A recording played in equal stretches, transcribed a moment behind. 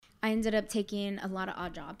I ended up taking a lot of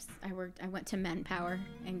odd jobs. I went to Manpower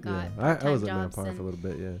and got I was at jobs. Manpower for a little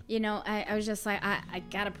bit, yeah. You know, I was just like, I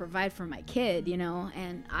got to provide for my kid, you know,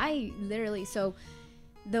 and I literally, so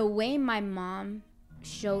the way my mom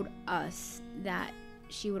showed us that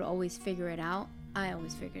she would always figure it out, I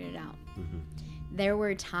always figured it out. Mm-hmm. There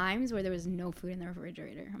were times where there was no food in the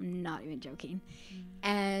refrigerator. I'm not even joking.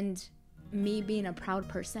 And me being a proud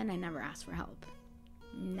person, I never asked for help.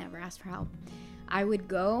 Never asked for help. I would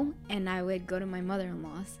go to my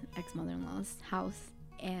mother-in-law's, ex-mother-in-law's house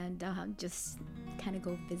and just kind of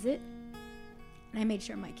go visit. And I made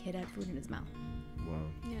sure my kid had food in his mouth. Wow.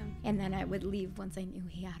 Yeah. And then I would leave once I knew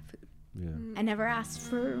he had food. Yeah. I never asked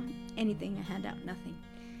for anything, a handout, nothing.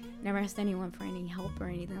 Never asked anyone for any help or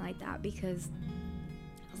anything like that because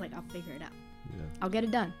I was like, I'll figure it out. Yeah. I'll get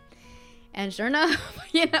it done. And sure enough,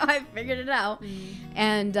 you know, I figured it out.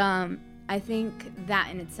 And I think that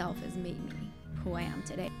in itself has made me who I am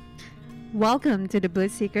today. Welcome to the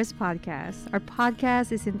Bliss Seekers Podcast. Our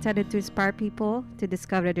podcast is intended to inspire people to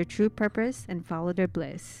discover their true purpose and follow their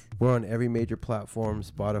bliss. We're on every major platform,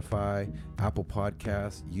 Spotify, Apple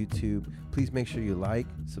Podcasts, YouTube. Please make sure you like,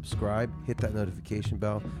 subscribe, hit that notification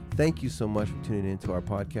bell. Thank you so much for tuning into our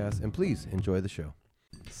podcast, and please enjoy the show.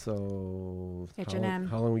 So, H&M.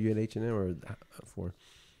 How long were you at H&M or for?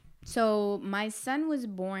 So my son was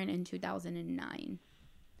born in 2009,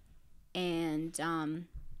 and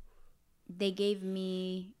they gave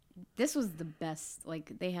me, this was the best,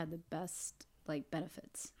 like they had the best like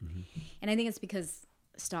benefits. Mm-hmm. And I think it's because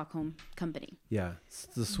Stockholm company. Yeah.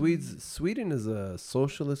 Sweden is a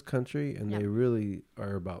socialist country, and they really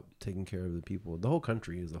are about taking care of the people. The whole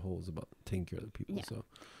country as a whole is about taking care of the people. Yeah.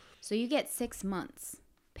 So you get 6 months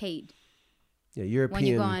paid. Yeah,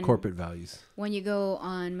 European corporate values. When you go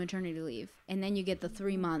on maternity leave, and then you get the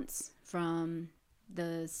 3 months from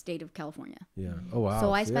the state of California. Yeah. Oh, wow.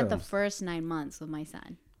 So I spent the first 9 months with my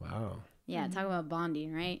son. Wow. Yeah, talk about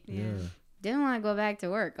bonding, right? Yeah. Didn't want to go back to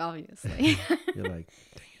work, obviously. You're like,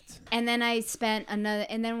 dang it. And then I spent and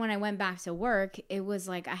then when I went back to work, it was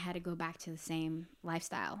like I had to go back to the same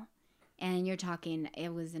lifestyle. And you're talking,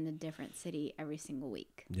 it was in a different city every single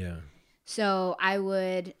week. Yeah. So I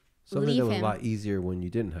would Something that was him. a lot easier when you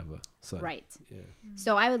didn't have a son. Right. Yeah.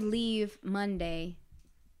 So I would leave Monday.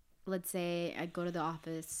 Let's say I'd go to the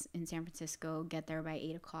office in San Francisco, get there by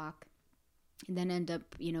 8 o'clock, and then end up,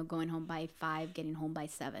 going home by 5, getting home by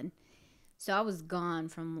 7. So I was gone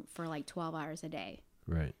for like 12 hours a day.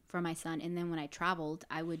 Right. For my son. And then when I traveled,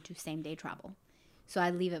 I would do same day travel. So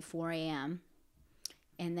I'd leave at 4 a.m.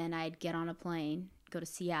 and then I'd get on a plane, go to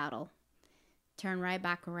Seattle, turn right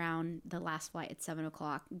back around the last flight at 7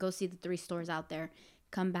 o'clock, go see the 3 stores out there,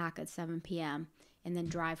 come back at 7 p.m., and then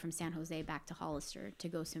drive from San Jose back to Hollister to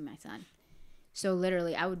go see my son. So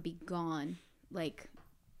literally, I would be gone, like,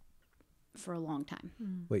 for a long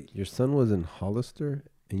time. Wait, your son was in Hollister,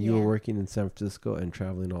 and you were working in San Francisco and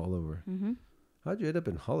traveling all over? Mm-hmm. How'd you end up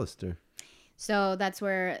in Hollister? So that's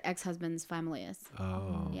where ex-husband's family is.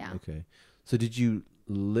 Oh, yeah. Okay. So did you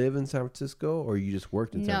live in San Francisco, or you just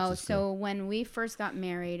worked in San Francisco? No, so when we first got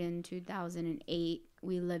married in 2008,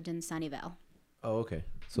 we lived in Sunnyvale. Oh, okay.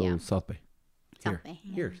 So South Bay. South Bay.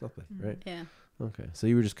 Yeah. Here, South Bay, right? Yeah. Okay. So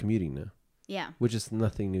you were just commuting now? Yeah. Which is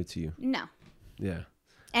nothing new to you? No. Yeah.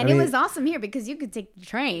 And it was awesome here because you could take the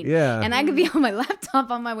train. Yeah. And I could be on my laptop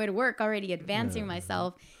on my way to work already advancing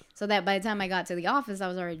myself so that by the time I got to the office, I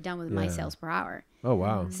was already done with my sales per hour. Oh,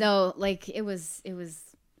 wow. So, like, it was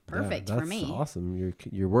perfect for me. That's awesome.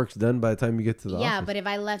 Your work's done by the time you get to the office. Yeah, but if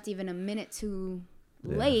I left even a minute too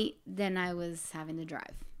late, then I was having to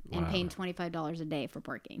drive and paying $25 a day for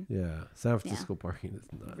parking. Yeah. San Francisco parking is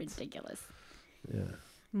nuts. Ridiculous. Yeah.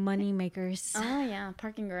 Money makers. Oh, yeah.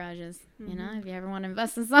 Parking garages. You know, if you ever want to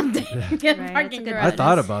invest in something, get parking garages. I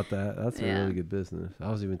thought about that. That's a really good business.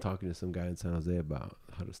 I was even talking to some guy in San Jose about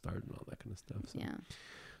how to start and all that kind of stuff. So. Yeah.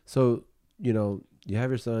 So, you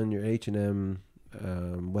have your son, your H&M.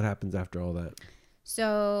 What happens after all that?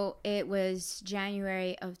 So it was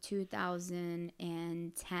January of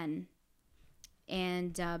 2010.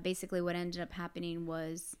 And basically what ended up happening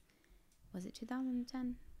was it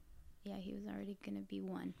 2010? Yeah, he was already going to be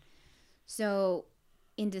 1. So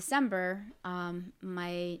in December,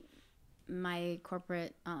 my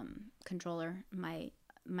corporate controller, my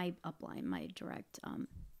upline, my direct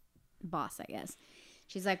boss, I guess,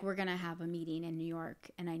 she's like, we're going to have a meeting in New York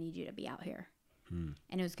and I need you to be out here. And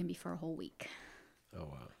it was going to be for a whole week. Oh,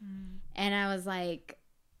 wow. And I was like,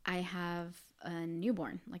 I have a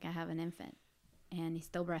newborn, like I have an infant, and he's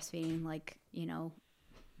still breastfeeding. Like,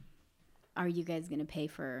 are you guys going to pay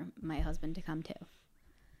for my husband to come too?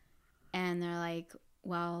 And they're like,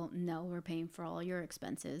 well, no, we're paying for all your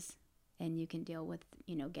expenses and you can deal with,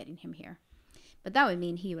 getting him here. But that would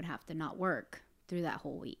mean he would have to not work through that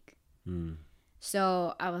whole week.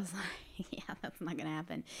 So I was like, yeah, that's not going to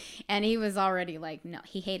happen. And he was already like, no,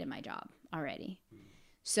 he hated my job already.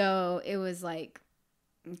 So it was like,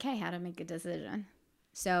 okay, how to make a decision.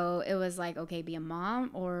 So it was like, okay, be a mom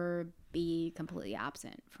or be completely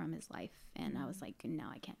absent from his life. And I was like, no,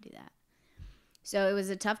 I can't do that. So it was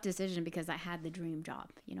a tough decision because I had the dream job.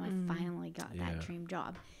 I finally got that dream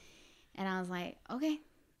job. And I was like, okay,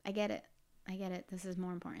 I get it. This is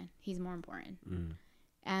more important. He's more important.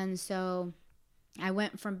 And so I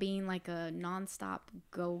went from being like a nonstop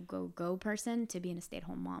go person to being a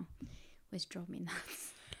stay-at-home mom, which drove me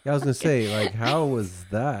nuts. Yeah, I was gonna say, like, how was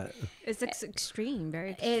that? It's extreme,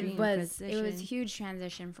 very extreme. It was a huge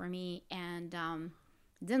transition for me, and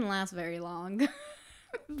didn't last very long.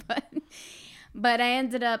 but I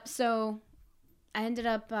ended up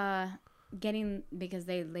getting, because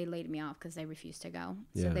they laid me off because they refused to go.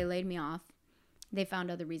 So they laid me off. They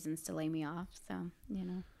found other reasons to lay me off. So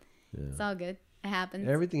it's all good. It happens.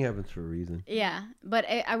 Everything happens for a reason. Yeah, but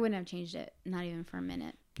I wouldn't have changed it, not even for a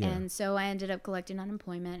minute. Yeah. And so I ended up collecting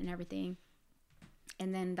unemployment and everything.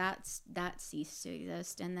 And then that ceased to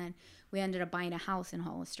exist. And then we ended up buying a house in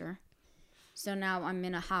Hollister. So now I'm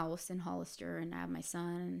in a house in Hollister, and I have my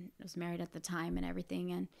son, and I was married at the time and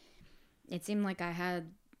everything. And it seemed like I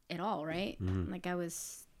had it all, right? Like I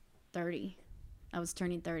was 30. I was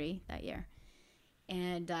turning 30 that year.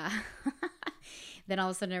 And then all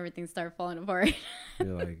of a sudden everything started falling apart.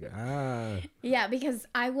 You're like, Yeah, because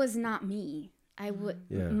I was not me.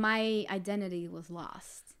 My identity was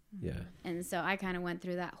lost. Yeah. And so I kind of went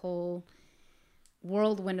through that whole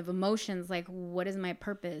whirlwind of emotions. Like, what is my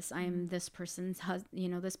purpose? I am this person's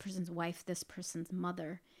this person's wife, this person's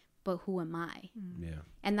mother. But who am I? Yeah.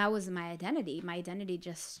 And that was my identity. My identity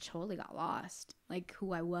just totally got lost. Like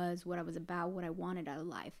who I was, what I was about, what I wanted out of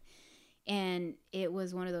life. And it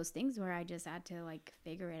was one of those things where I just had to like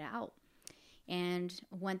figure it out, and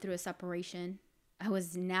went through a separation. I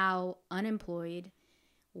was now unemployed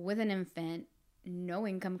with an infant, no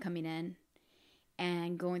income coming in,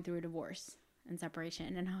 and going through a divorce and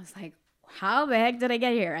separation. And I was like, how the heck did I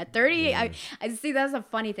get here at 30? Yeah. I see, that's a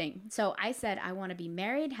funny thing. So I said, I want to be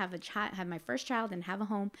married, have a child, have my first child, and have a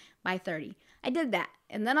home by 30. I did that,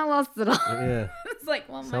 and then I lost it all. Yeah. It's like,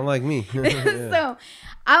 well, sound like me. So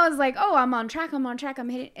I was like, oh, I'm on track, I'm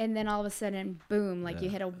hitting, and then all of a sudden, boom, like you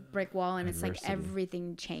hit a brick wall, and it's like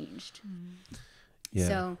everything changed. Yeah.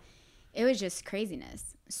 So it was just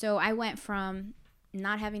craziness. So I went from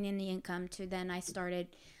not having any income to then I started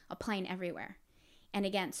applying everywhere. And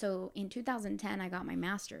again, so in 2010, I got my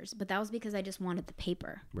master's, but that was because I just wanted the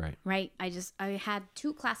paper. Right. I had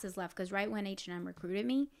 2 classes left, because right when H&M recruited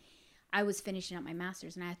me, I was finishing up my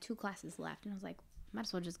master's, and I had 2 classes left. And I was like, might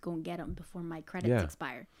as well just go and get them before my credits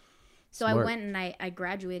expire. So I went and I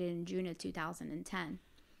graduated in June of 2010.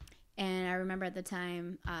 And I remember at the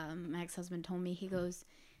time, my ex-husband told me, he goes,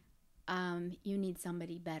 you need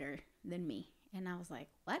somebody better than me. And I was like,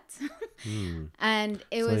 what? And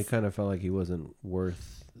it was... So he kind of felt like he wasn't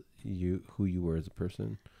worth who you were as a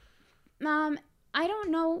person? I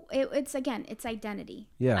don't know. It's identity.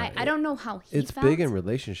 Yeah. I don't know how he felt. It's big in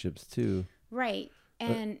relationships too. Right.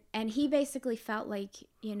 And he basically felt like,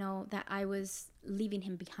 that I was leaving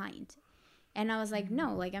him behind. And I was like,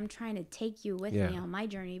 no, like I'm trying to take you with me on my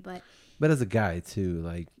journey. But as a guy too,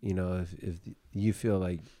 like, if you feel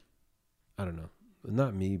like, I don't know,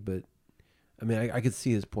 not me, but I mean, I could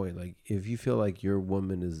see his point. Like, if you feel like your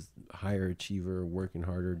woman is higher achiever, working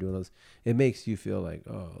harder, doing this, it makes you feel like,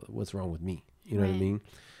 oh, what's wrong with me? You know what I mean?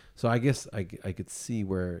 So I guess I could see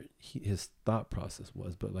where his thought process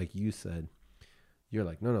was. But like you said, you're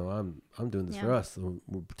like, no, I'm doing this for us. So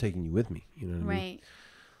we're taking you with me. You know what I mean?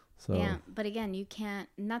 So yeah, but again, you can't.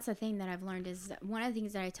 And that's the thing that I've learned is that one of the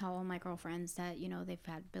things that I tell all my girlfriends that they've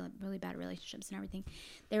had really bad relationships and everything.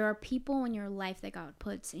 There are people in your life that God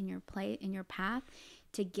puts in your path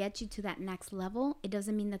to get you to that next level. It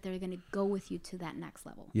doesn't mean that they're going to go with you to that next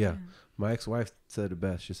level. Yeah. My ex-wife said it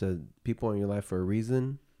best. She said, people in your life for a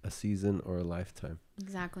reason, a season, or a lifetime.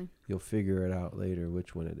 Exactly. You'll figure it out later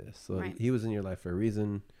which one it is. So he was in your life for a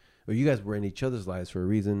reason. Or you guys were in each other's lives for a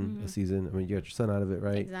reason, a season. I mean, you got your son out of it,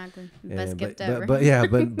 right? Exactly. Best gift ever.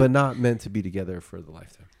 But not meant to be together for the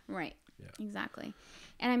lifetime. Right. Yeah. Exactly.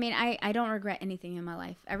 And I mean, I don't regret anything in my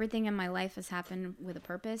life. Everything in my life has happened with a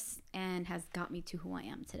purpose and has got me to who I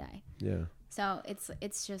am today. Yeah. So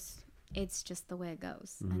it's just the way it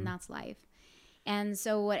goes, and that's life. And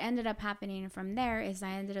so what ended up happening from there is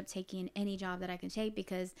I ended up taking any job that I could take,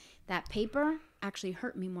 because that paper actually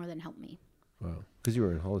hurt me more than helped me. Wow. Because you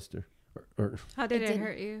were in Hollister. Or How did It it didn't.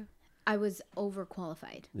 hurt you? I was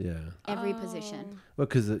overqualified. yeah. Every position. Well,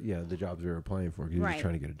 because the jobs we were applying for, because you were Right. just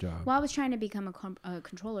trying to get a job. Well, I was trying to become a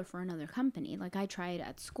controller for another company. Like I tried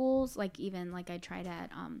at schools, like even like I tried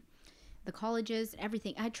at the colleges,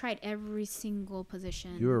 everything. I tried every single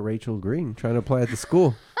position. You were Rachel Green trying to apply at the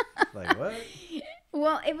school. Like what?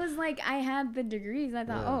 Well, it was like I had the degrees. I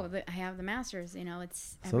thought, Yeah. I have the masters. You know,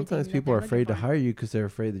 it's Sometimes everything that people they're are afraid to looking for. hire you because they're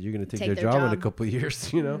afraid that you're going to take Take their their job in a job. couple of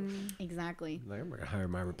years, you know? Exactly. Like, I'm not going to hire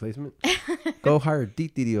my replacement. Go hire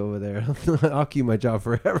Didi over there. I'll keep my job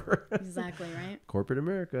forever. Exactly, right? Corporate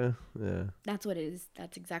America. Yeah. That's what it is.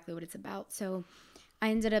 That's exactly what it's about. So I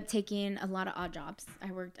ended up taking a lot of odd jobs.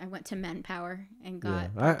 I went to Manpower and got I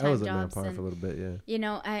part-time was at jobs. Manpower And, for a little bit, yeah. you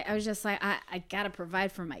know, I was just like, I got to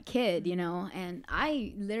provide for my kid, you know? And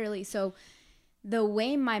I literally, so the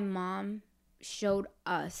way my mom showed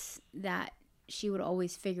us that she would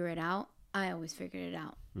always figure it out, I always figured it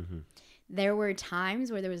out. Mm-hmm. There were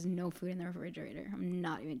times where there was no food in the refrigerator. I'm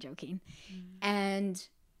not even joking. And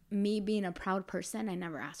me being a proud person, I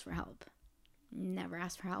never asked for help. Never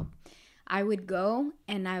asked for help. I would go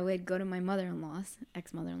to my mother-in-law's,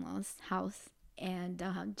 ex-mother-in-law's house and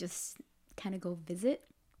just kind of go visit.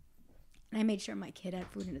 And I made sure my kid had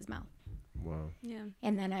food in his mouth. Wow. Yeah.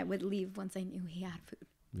 And then I would leave once I knew he had food.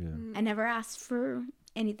 Yeah. I never asked for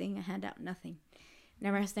anything, a handout, nothing.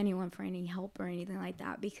 Never asked anyone for any help or anything like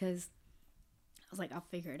that because I was like, I'll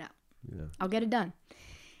figure it out. Yeah. I'll get it done.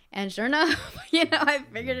 And sure enough, you know, I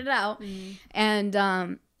figured it out. And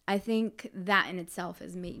I think that in itself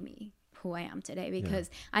has made me who I am today because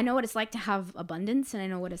I know what it's like to have abundance and I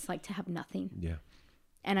know what it's like to have nothing. Yeah.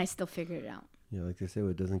 And I still figured it out. Yeah, like they say,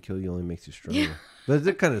 what doesn't kill you only makes you stronger. But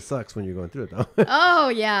it kind of sucks when you're going through it, though. Oh,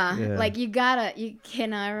 yeah. Yeah. Like you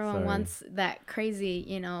can, everyone Sorry. wants that crazy,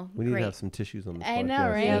 you know, We need great. to have some tissues on this I podcast. know,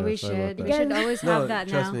 right? Yeah, we sorry about should. that. We should always have that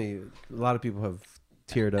trust now. me, a lot of people have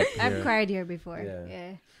teared up here. I've cried here before. Yeah.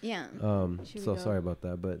 Yeah. Yeah. Should we So go? sorry about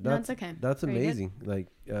that, but No, that's it's okay. that's Are you good? amazing. Like,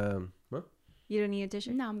 huh? You don't need a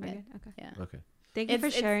tissue? No, I'm Are you good. Okay. Yeah. Okay. Thank you for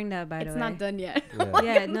It's- sharing that, by the It's way. not done yet. Yeah.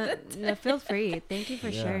 Yeah, no, feel free. Thank you for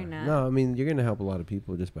Yeah. sharing that. No, I mean, you're gonna help a lot of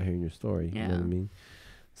people just by hearing your story. You know what I Yeah. mean?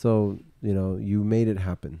 So, you know, you made it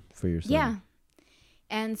happen for yourself. Yeah.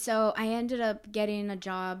 And so I ended up getting a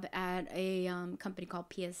job at a company called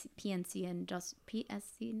PSC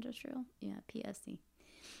Industrial. Yeah, PSC.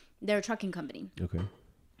 They're a trucking company. Okay.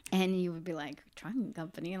 And you would be like, trucking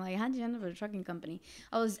company? Like, how'd you end up at a trucking company?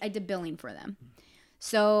 I did billing for them.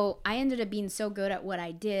 So I ended up being so good at what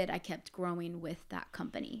I did, I kept growing with that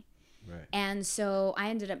company. Right. And so I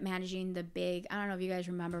ended up managing the big, I don't know if you guys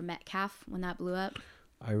remember Metcalf when that blew up.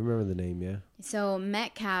 I remember the name, yeah. So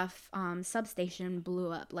Metcalf substation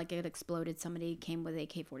blew up. Like it exploded. Somebody came with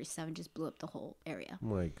AK-47, just blew up the whole area. Oh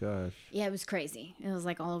my gosh. Yeah, it was crazy. It was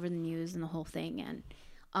like all over the news and the whole thing.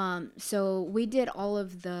 And so we did all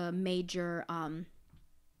of the major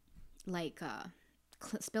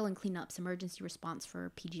spill and cleanups, emergency response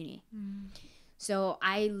for PG&E. So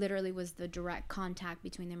I literally was the direct contact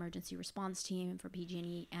between the emergency response team for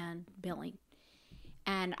PG&E and billing.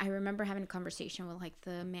 And I remember having a conversation with like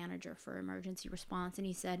the manager for emergency response, and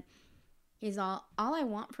he said, all I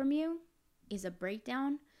want from you is a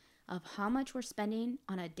breakdown of how much we're spending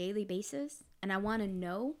on a daily basis, and I want to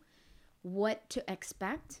know what to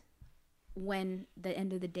expect when the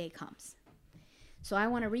end of the day comes. So I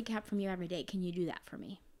want a recap from you every day. Can you do that for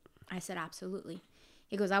me? I said, absolutely.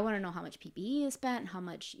 He goes, I want to know how much PPE is spent, how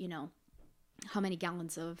much, how many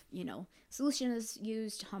gallons of, solution is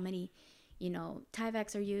used, how many,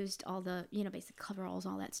 Tyveks are used, all the, basic coveralls,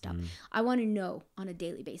 all that stuff. I want to know on a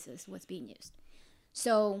daily basis what's being used.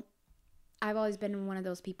 So I've always been one of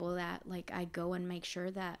those people that, like, I go and make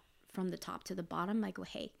sure that from the top to the bottom, I go,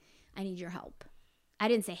 hey, I need your help. I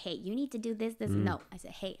didn't say, hey, you need to do this. No, I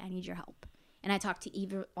said, hey, I need your help. And I talked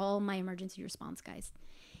to all my emergency response guys.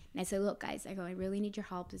 And I said, look, guys, I really need your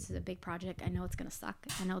help. This is a big project. I know it's going to suck.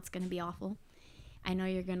 I know it's going to be awful. I know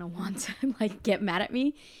you're going to want to, get mad at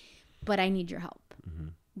me, but I need your help. Mm-hmm.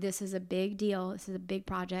 This is a big deal. This is a big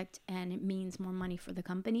project, and it means more money for the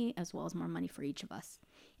company as well as more money for each of us.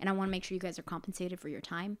 And I want to make sure you guys are compensated for your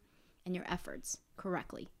time and your efforts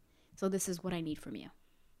correctly. So this is what I need from you.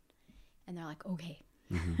 And they're like, okay.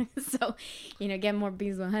 Mm-hmm. So, get more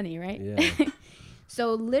bees with honey, right? Yeah.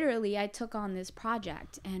 So literally I took on this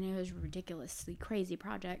project, and it was a ridiculously crazy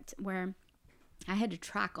project where I had to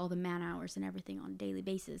track all the man hours and everything on a daily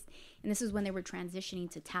basis. And this is when they were transitioning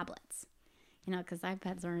to tablets, because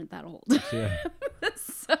iPads aren't that old. Yeah.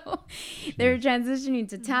 So they were transitioning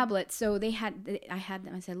to tablets. So I had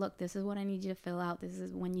them. I said, look, this is what I need you to fill out. This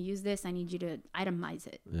is when you use this, I need you to itemize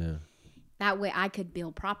it. Yeah. That way I could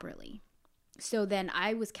bill properly. So then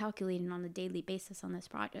I was calculating on a daily basis on this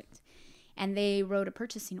project, and they wrote a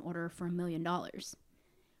purchasing order for $1 million.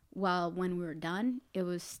 Well, when we were done, it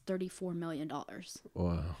was $34 million.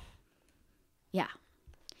 Wow. Yeah.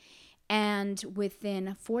 And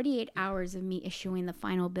within 48 hours of me issuing the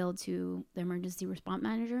final bill to the emergency response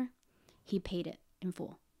manager, he paid it in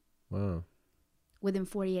full. Wow. Within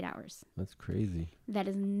 48 hours. That's crazy. That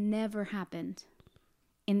has never happened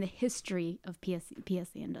in the history of PSC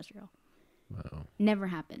Industrial. Wow. Never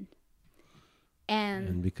happened.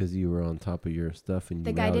 And because you were on top of your stuff and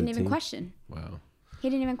the guy didn't even question. Wow. He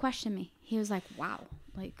didn't even question me. He was like, wow.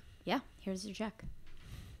 Like, yeah, here's your check.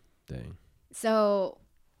 Dang. So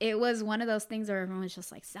it was one of those things where everyone was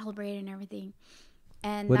just like celebrating and everything.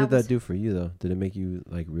 And what did that do for you though? Did it make you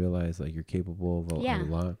like realize like you're capable of a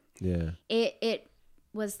lot? Yeah. It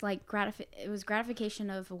was like it was gratification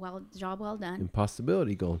of a job well done.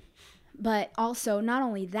 Impossibility goal. But also, not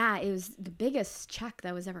only that, it was the biggest check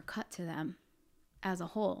that was ever cut to them as a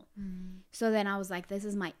whole. So then I was like, this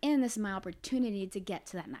is my opportunity to get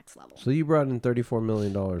to that next level. So you brought in $34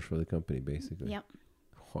 million for the company, basically. Yep.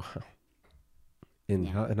 Wow. In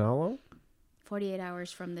how long? 48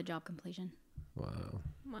 hours from the job completion. Wow.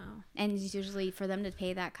 And it's usually for them to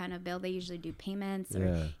pay that kind of bill, they usually do payments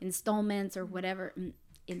or installments or whatever,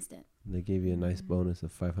 instant. They gave you a nice bonus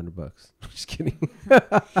of $500. Just kidding.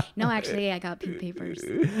 No, actually, I got pink papers.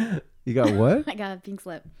 You got what? I got a pink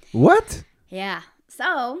slip. What? Yeah.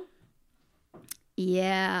 So,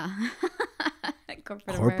 yeah.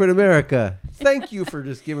 Corporate America. Thank you for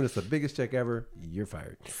just giving us the biggest check ever. You're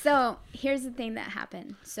fired. So here's the thing that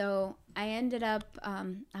happened. So I ended up,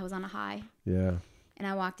 I was on a high. Yeah. And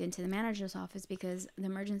I walked into the manager's office because the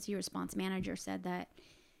emergency response manager said that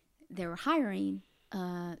they were hiring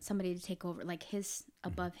somebody to take over, like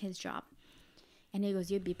above his job. And he goes,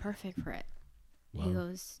 you'd be perfect for it. Wow. He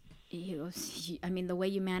goes, I mean, the way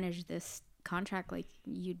you manage this contract, like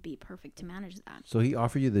you'd be perfect to manage that. So he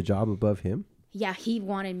offered you the job above him? Yeah, he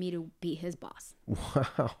wanted me to be his boss.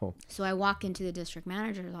 Wow. So I walk into the district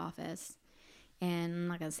manager's office, and I'm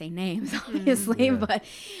not going to say names, obviously, but...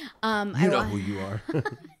 you know who you are.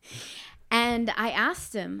 And I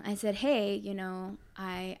asked him, I said, hey,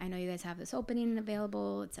 I know you guys have this opening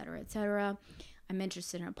available, et cetera, et cetera. I'm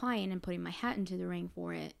interested in applying and putting my hat into the ring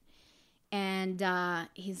for it. And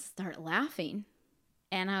he started laughing.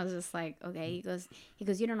 And I was just like, okay. He goes,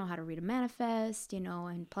 you don't know how to read a manifest,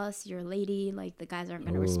 and plus you're a lady, like the guys aren't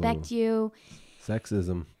going to respect you.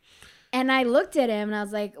 Sexism. And I looked at him and I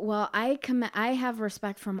was like, well, I have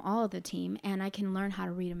respect from all of the team and I can learn how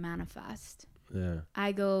to read a manifest. Yeah.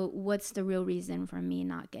 I go, what's the real reason for me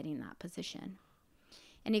not getting that position?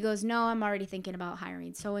 And he goes, no, I'm already thinking about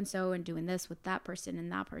hiring so-and-so and doing this with that person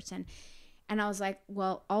and that person. And I was like,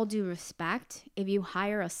 well, all due respect, if you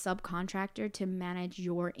hire a subcontractor to manage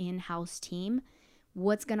your in-house team,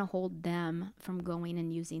 what's going to hold them from going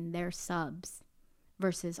and using their subs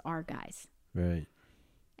versus our guys? Right.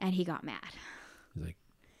 And he got mad. He's like,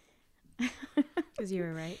 because you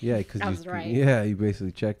were right. Yeah, because I was right. Yeah, you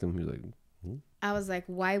basically checked him. He's like, I was like,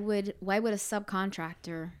 why would a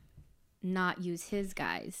subcontractor not use his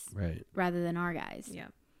guys rather than our guys? Yeah.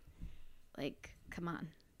 Like, come on,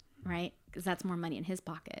 right? Because that's more money in his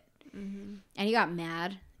pocket. Mm-hmm. And he got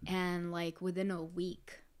mad, and like within a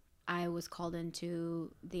week, I was called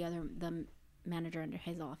into the manager under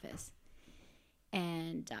his office,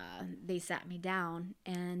 and they sat me down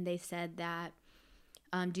and they said that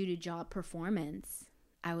due to job performance,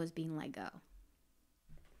 I was being let go.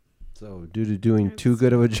 So due to doing too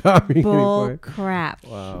good of a job, bull crap.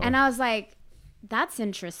 Wow. And I was like, that's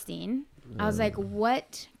interesting. I was like,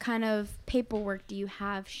 what kind of paperwork do you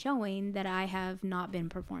have showing that I have not been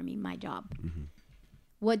performing my job? Mm-hmm.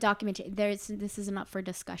 What documentation? This isn't up for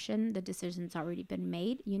discussion. The decision's already been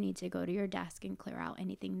made. You need to go to your desk and clear out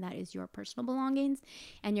anything that is your personal belongings.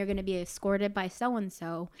 And you're going to be escorted by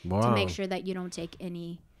so-and-so to make sure that you don't take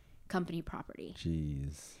any company property.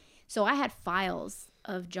 Jeez. So I had files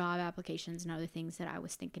of job applications and other things that I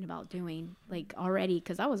was thinking about doing, like already,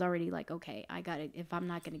 because I was already like, okay, I got it. If I'm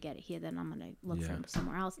not going to get it here, then I'm going to look for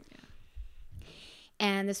somewhere else. Yeah.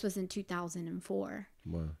 And this was in 2004.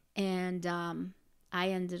 Wow. And I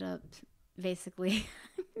ended up basically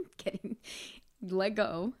getting let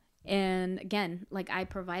go. And again, like I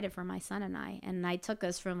provided for my son and I took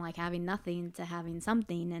us from like having nothing to having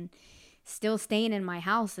something and still staying in my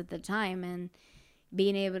house at the time and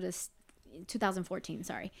being able to 2014,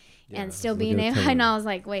 sorry. Yeah, and still being able, I know, I was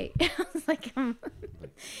like, wait, I was like, did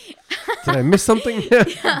I miss something?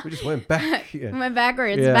 Yeah. We just went back. Yeah. Went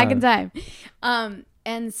backwards, back in time.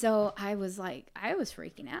 And so I was like, I was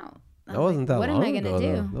freaking out. That wasn't that what long am I ago, gonna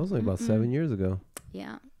do? though. That was like about 7 years ago.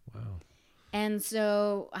 Yeah. Wow. And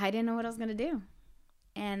so I didn't know what I was gonna do,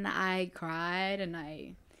 and I cried and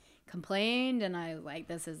I complained and I was like,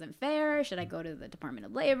 this isn't fair. Should I go to the Department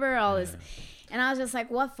of Labor? All this, and I was just like,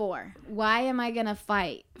 what for? Why am I gonna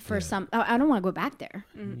fight for some? I don't want to go back there.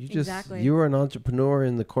 You were an entrepreneur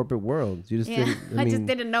in the corporate world. You just didn't. I just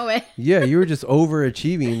didn't know it. Yeah, you were just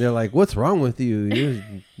overachieving. They're like, what's wrong with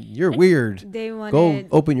you? You're weird. They wanted, go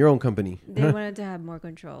open your own company. They wanted to have more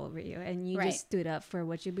control over you, and you just stood up for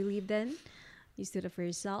what you believed in. You stood up for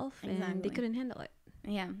yourself, and they couldn't handle it.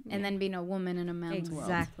 Yeah, and then being a woman in a man's world.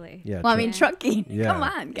 Exactly. Yeah. Well, I mean, trucking. Yeah. Come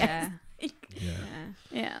on, guys.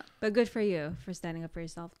 Yeah. But good for you for standing up for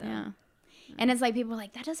yourself, though. Yeah. And it's like people are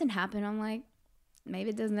like, that doesn't happen. I'm like, maybe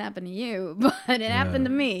it doesn't happen to you, but it happened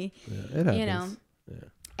to me. Yeah, it happens. You know. Yeah.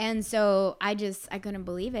 And so I couldn't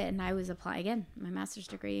believe it, and I was applying again, my master's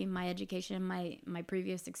degree, my education, my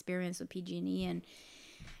previous experience with PG&E, and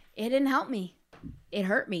it didn't help me. It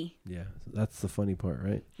hurt me. Yeah, that's the funny part,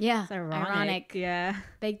 right? Yeah, It's ironic. Yeah,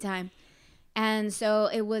 big time. And so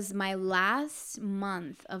it was my last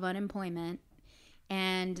month of unemployment,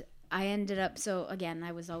 and I ended up, so again,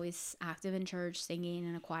 I was always active in church, singing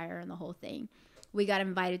in a choir and the whole thing. We got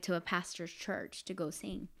invited to a pastor's church to go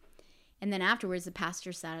sing. And then afterwards, the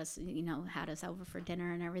pastor sat us, had us over for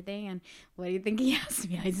dinner and everything. And what do you think he asked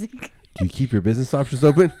me, Isaac? Do you keep your business options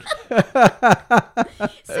open?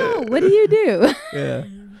 So, what do you do? Yeah.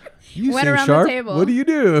 You Went sing around sharp? the table. What do you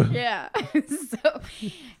do? Yeah.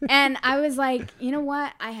 And I was like, you know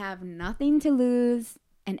what? I have nothing to lose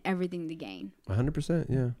and everything to gain. 100%,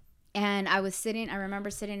 yeah. And I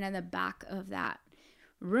remember sitting in the back of that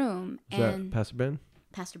room. Is that Pastor Ben?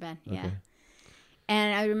 Pastor Ben, yeah. Okay.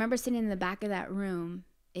 And I remember sitting in the back of that room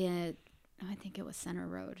I think it was Center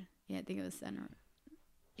Road. Yeah, I think it was Center.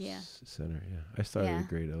 Yeah. Center, yeah. I started at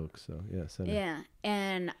Great Oak, so yeah, Center. Yeah.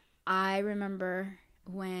 And I remember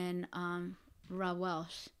when Rob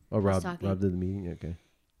Welsh was talking. Rob did the meeting? Okay.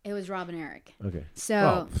 It was Rob and Eric. Okay.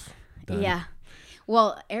 So, yeah.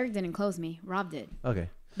 Well, Eric didn't close me. Rob did. Okay.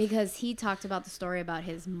 Because he talked about the story about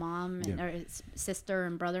his mom or his sister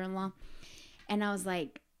and brother-in-law. And I was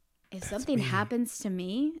like, if something happens to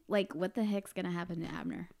me, like, what the heck's going to happen to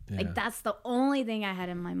Abner? Yeah. Like, that's the only thing I had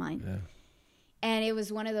in my mind. Yeah. And it was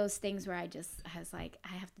one of those things where I was like,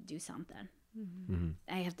 I have to do something. Mm-hmm.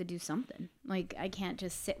 I have to do something. Like, I can't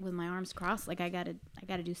just sit with my arms crossed. Like, I gotta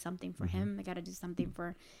do something for him. I gotta do something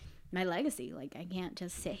for my legacy. Like, I can't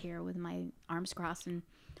just sit here with my arms crossed and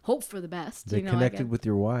hope for the best. They connected with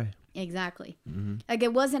your why. Exactly. Mm-hmm. Like,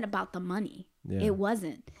 it wasn't about the money. Yeah. It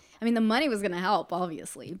wasn't. I mean, the money was gonna help,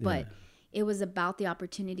 obviously, but it was about the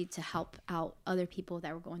opportunity to help out other people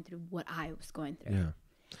that were going through what I was going through. Yeah.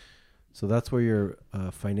 So that's where your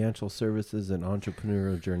financial services and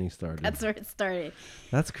entrepreneurial journey started. That's where it started.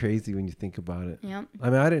 That's crazy when you think about it. Yeah. I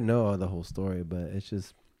mean, I didn't know the whole story, but it's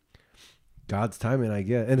just God's timing, I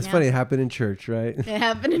guess. And it's funny, it happened in church, right? It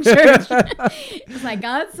happened in church. It's like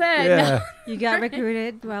God said. Yeah. You got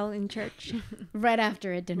recruited while in church. Right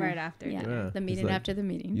after it, didn't Right after. Yeah. The meeting after the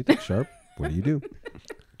meeting. You think sharp? What do you do?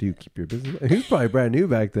 Do you keep your business? He was probably brand new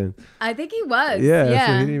back then. I think he was. Yeah.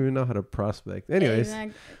 So he didn't even know how to prospect. Anyways,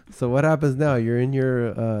 exactly. So what happens now? You're in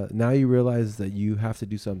your, now you realize that you have to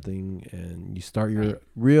do something and you start your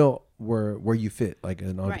real, where you fit, like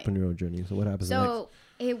an entrepreneurial journey. So what happens next? So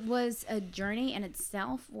it was a journey in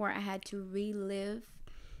itself where I had to relive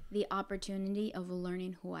the opportunity of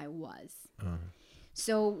learning who I was.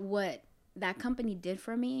 So what that company did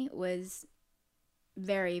for me was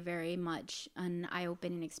very, very much an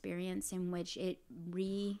eye-opening experience in which it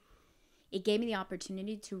gave me the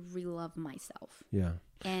opportunity to re-love myself. Yeah.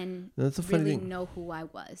 And that's a really know who I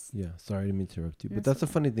was. Yeah. Sorry to interrupt you, but that's a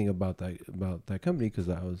funny thing about that company, because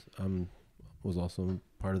I was also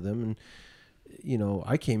part of them, and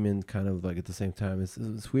I came in kind of like at the same time.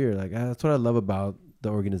 It's weird. Like, that's what I love about the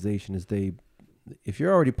organization is if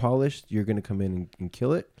you're already polished, you're going to come in and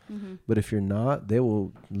kill it. Mm-hmm. But if you're not, they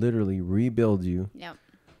will literally rebuild you,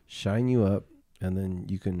 shine you up, and then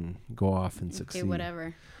you can go off and succeed. Do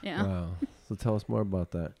whatever. Yeah. Wow. So tell us more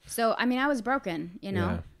about that. So, I mean, I was broken,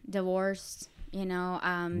 divorced,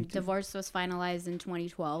 divorce was finalized in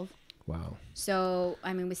 2012. Wow. So,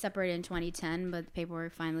 I mean, we separated in 2010, but the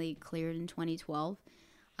paperwork finally cleared in 2012.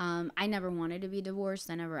 I never wanted to be divorced.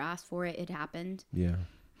 I never asked for it. It happened. Yeah.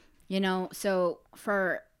 So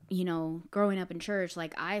for, growing up in church,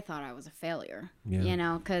 like, I thought I was a failure,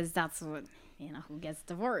 because that's what, who gets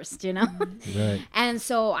divorced, Right. And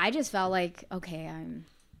so I just felt like, okay,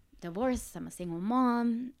 divorced. I'm a single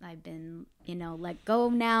mom. I've been, let go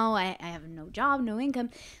now. I have no job, no income.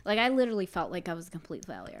 Like, I literally felt like I was a complete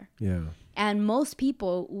failure. Yeah. And most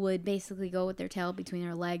people would basically go with their tail between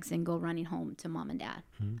their legs and go running home to mom and dad.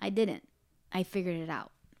 Mm-hmm. I didn't. I figured it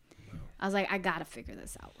out. Wow. I was like, I got to figure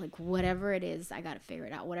this out. Like, whatever it is, I got to figure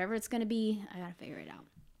it out. Whatever it's going to be, I got to figure it out.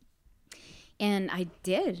 And I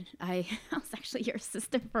did. I was actually your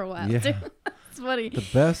assistant for a while, too. It's funny. The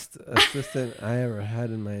best assistant I ever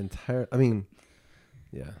had in my entire... I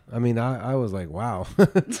was like, wow.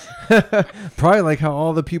 Probably like how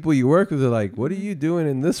all the people you work with are like, what are you doing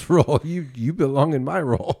in this role? You belong in my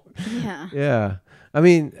role. Yeah. Yeah. I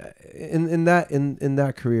mean, in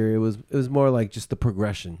that career, it was more like just the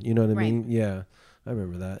progression. You know what I mean? Yeah. I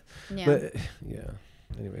remember that. Yeah. But yeah.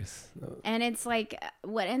 Anyways. And it's like,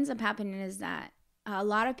 what ends up happening is that a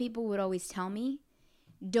lot of people would always tell me,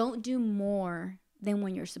 don't do more than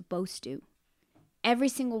when you're supposed to. Every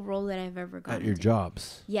single role that I've ever gotten at your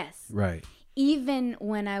jobs. Yes. Right. Even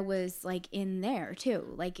when I was like in there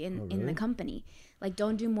too, like in the company, like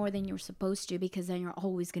don't do more than you're supposed to, because then you're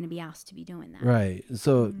always going to be asked to be doing that. Right.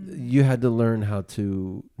 So you had to learn how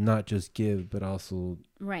to not just give, but also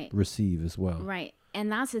receive as well. Right. And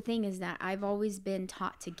that's the thing, is that I've always been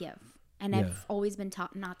taught to give, and I've always been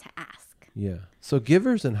taught not to ask. Yeah. So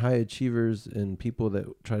givers and high achievers and people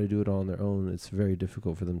that try to do it all on their own, it's very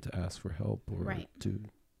difficult for them to ask for help or to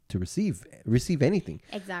receive anything.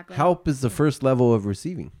 Exactly. Help is the first level of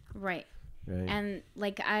receiving. Right. And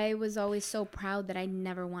like, I was always so proud that I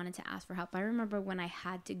never wanted to ask for help. I remember when I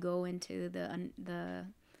had to go into the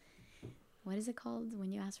what is it called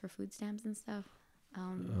when you ask for food stamps and stuff? It's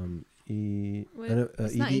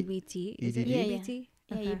not EBT. Is it EBT?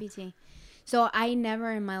 Yeah, EBT. So I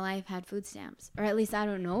never in my life had food stamps, or at least I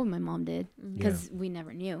don't know if my mom did, because we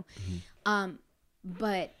never knew. Mm-hmm.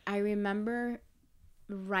 But I remember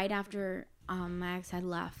right after my ex had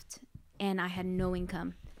left and I had no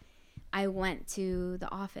income, I went to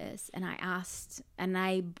the office and I asked, and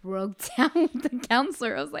I broke down with the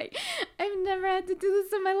counselor. I was like, I've never had to do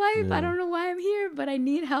this in my life. Yeah. I don't know why I'm here, but I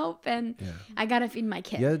need help, and I got to feed my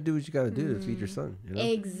kid. You got to do what you got to do to feed your son. You know?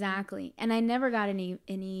 Exactly. And I never got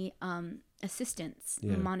any assistance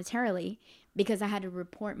monetarily, because I had to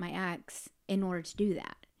report my ex in order to do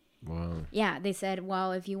that. Wow. Yeah, they said,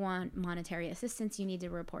 well, if you want monetary assistance, you need to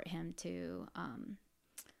report him to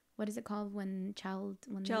what is it called when child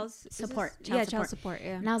support? Child support.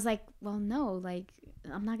 Yeah. And I was like, well, no, like,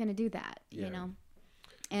 I'm not gonna do that, you know.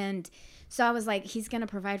 And so I was like, he's gonna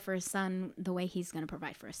provide for his son the way he's gonna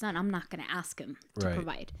provide for his son. I'm not gonna ask him to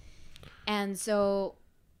provide. And so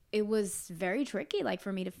it was very tricky, like,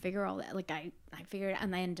 for me to figure all that. Like, I figured,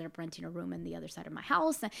 and I ended up renting a room in the other side of my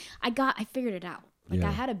house. And I figured it out. Like,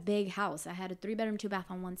 I had a big house. I had a 3-bedroom,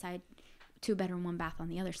 2-bath on one side, 2-bedroom, 1-bath on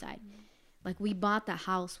the other side. Like, we bought the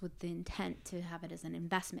house with the intent to have it as an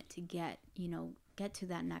investment to get to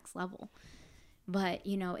that next level. But,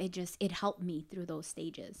 it helped me through those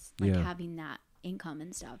stages, like having that income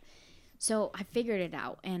and stuff. So I figured it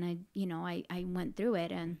out, and I went through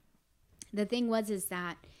it. And the thing is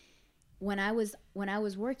that when I was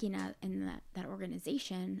working in that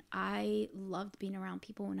organization, I loved being around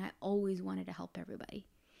people, and I always wanted to help everybody.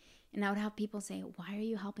 And I would have people say, why are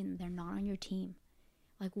you helping them? They're not on your team.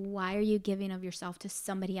 Like, why are you giving of yourself to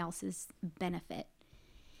somebody else's benefit?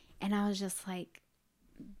 And I was just like,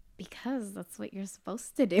 because that's what you're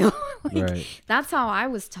supposed to do. That's how I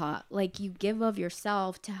was taught. Like, you give of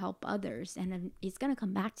yourself to help others, and it's going to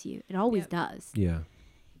come back to you. It always does. Yeah.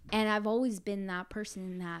 And I've always been that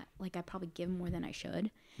person that, like, I probably give more than I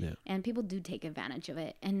should. Yeah. And people do take advantage of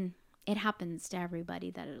it. And it happens to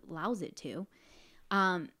everybody that it allows it to.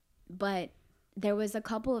 But there was a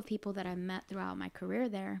couple of people that I met throughout my career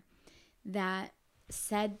there that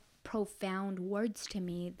said profound words to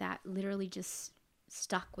me that literally just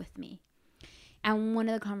stuck with me. And one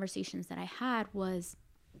of the conversations that I had was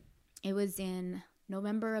in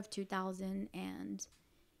November of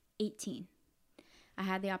 2018. I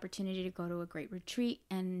had the opportunity to go to a great retreat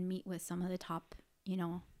and meet with some of the top,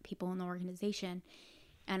 people in the organization.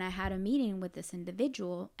 And I had a meeting with this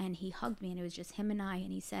individual, and he hugged me, and it was just him and I.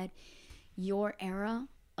 And he said, your era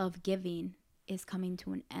of giving is coming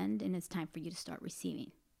to an end, and it's time for you to start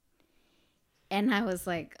receiving. And I was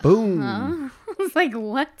like, boom. Huh? I was like,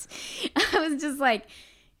 what? I was just like,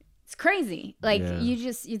 it's crazy. Like,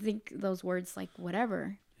 you think those words, like,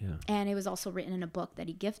 whatever. Yeah. And it was also written in a book that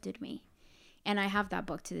he gifted me. And I have that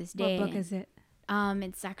book to this day. What book is it?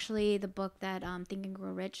 It's actually the book that Think and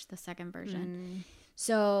Grow Rich, the second version.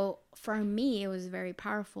 So for me, it was very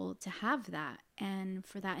powerful to have that. And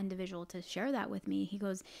for that individual to share that with me, he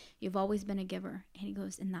goes, you've always been a giver. And he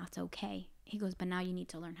goes, and that's okay. He goes, but now you need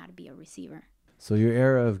to learn how to be a receiver. So your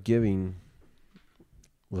era of giving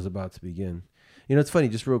was about to begin. You know, it's funny,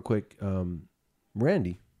 just real quick.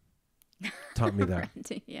 Randy taught me that.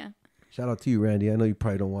 Randy, yeah. Shout out to you, Randy. I know you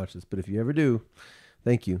probably don't watch this, but if you ever do,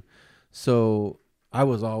 thank you. So I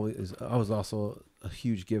was also a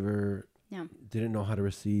huge giver. Yeah. Didn't know how to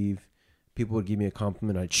receive. People would give me a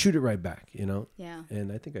compliment. I'd shoot it right back, you know? Yeah.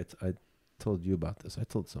 And I think I told you about this. I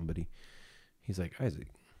told somebody. He's like, Isaac,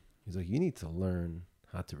 you need to learn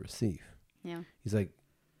how to receive. Yeah. He's like,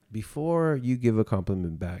 before you give a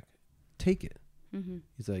compliment back, take it. Mm-hmm.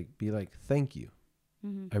 He's like, be like, thank you.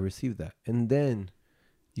 Mm-hmm. I received that. And then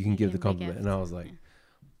you can give the compliment. And I was like,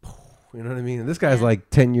 you know what I mean? And this guy's like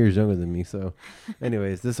 10 years younger than me. So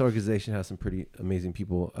anyways, this organization has some pretty amazing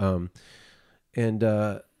people. And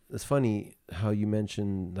it's funny how you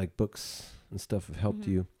mentioned like books and stuff have helped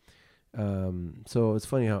you. So it's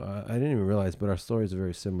funny how I didn't even realize, but our stories are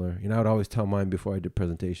very similar. You know, I would always tell mine before I did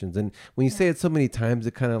presentations. And when you say it so many times,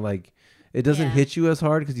 it kind of like, it doesn't hit you as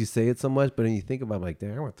hard because you say it so much. But when you think about it, like,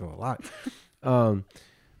 damn, I went through a lot.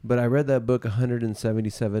 But I read that book,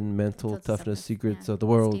 177 Mental Toughness Secrets of the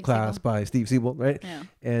World Class by Steve Siebel, right? Yeah.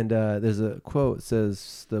 And there's a quote that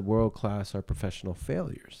says, the world class are professional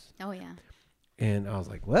failures. Oh, yeah. And I was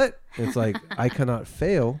like, what? It's like, I cannot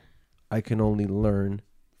fail. I can only learn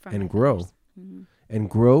and grow. Mm-hmm. And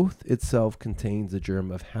growth itself contains the germ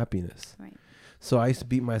of happiness. Right. So I used to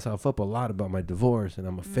beat myself up a lot about my divorce and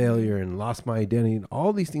I'm a failure and lost my identity. And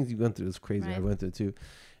all these things you've gone through is crazy. Right. I went through it too.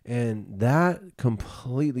 And that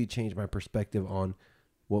completely changed my perspective on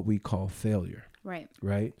what we call failure. Right.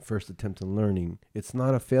 Right? First attempt in learning. It's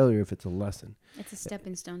not a failure if it's a lesson. It's a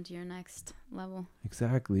stepping stone to your next level.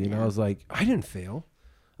 Exactly. And I was like, I didn't fail.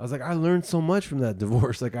 I was like, I learned so much from that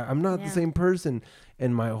divorce. Like, I'm not the same person.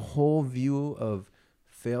 And my whole view of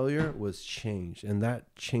failure was changed. And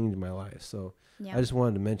that changed my life. So I just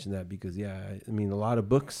wanted to mention that because, I mean, a lot of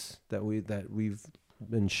books that we've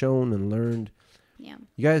been shown and learned. Yeah.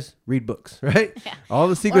 You guys read books, right? Yeah. All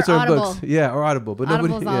the secrets are in Audible. books. Yeah, or Audible. But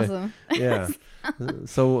Audible's nobody. awesome. Yeah.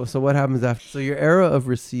 So what happens after? So your era of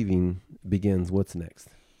receiving begins. What's next?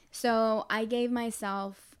 So I gave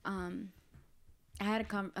myself, I had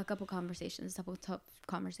a couple conversations, tough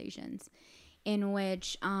conversations in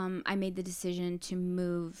which I made the decision to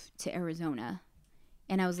move to Arizona.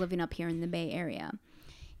 And I was living up here in the Bay Area.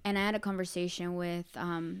 And I had a conversation with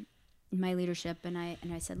my leadership, and I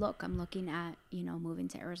said, look, I'm looking at, moving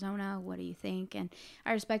to Arizona. What do you think? And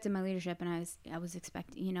I respected my leadership, and I was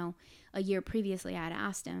expecting, a year previously I had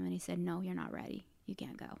asked him, and he said, no, you're not ready. You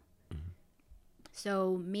can't go.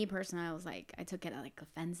 So me personally, I was like, I took it like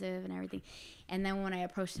offensive and everything. And then when I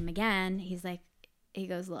approached him again, he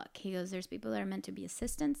goes, there's people that are meant to be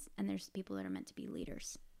assistants and there's people that are meant to be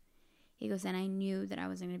leaders. He goes, and I knew that I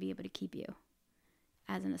wasn't going to be able to keep you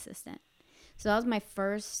as an assistant. So that was my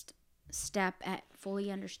first step at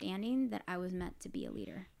fully understanding that I was meant to be a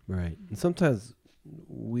leader. Right. And sometimes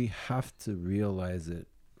we have to realize it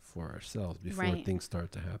for ourselves before things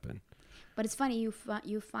start to happen. But it's funny,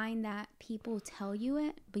 you find that people tell you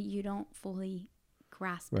it, but you don't fully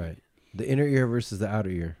grasp it. Right. The inner ear versus the outer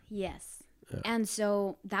ear. Yes. Yeah. And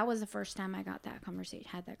so that was the first time I had that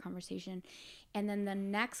conversation. And then the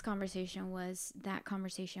next conversation was that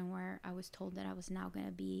conversation where I was told that I was now going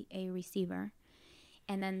to be a receiver.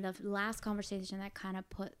 And then the last conversation that kind of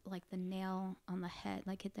put like the nail on the head,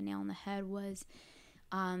 like hit the nail on the head was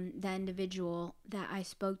the individual that I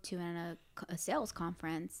spoke to in a sales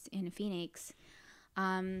conference in Phoenix.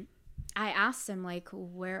 I asked him, like,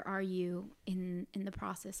 where are you in the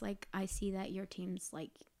process? Like, I see that your team's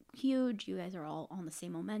like huge. You guys are all on the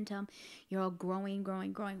same momentum. You're all growing.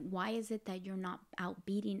 Why is it that you're not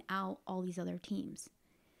beating out all these other teams?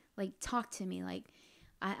 Like, talk to me. Like,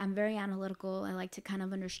 I'm very analytical. I like to kind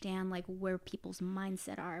of understand like where people's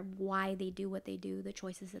mindset are, why they do what they do, the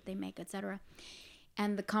choices that they make, etc.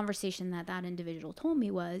 And the conversation that individual told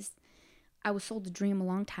me was, I was sold a dream a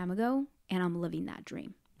long time ago, and I'm living that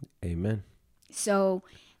dream. Amen. So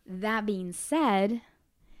that being said,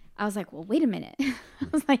 I was like, well, wait a minute. I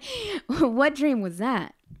was like, what dream was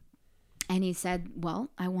that? And he said,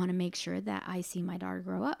 well, I want to make sure that I see my daughter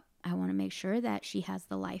grow up. I want to make sure that she has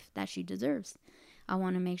the life that she deserves. I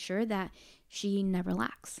want to make sure that she never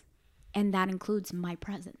lacks. And that includes my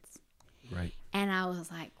presence. Right. And I was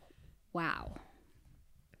like, wow.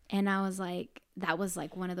 And I was like, that was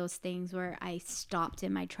like one of those things where I stopped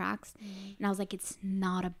in my tracks. And I was like, it's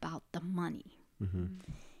not about the money.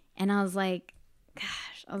 And I was like,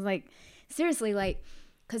 gosh, seriously, like,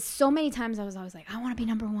 because so many times I was always like, I want to be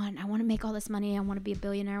number one. I want to make all this money. I want to be a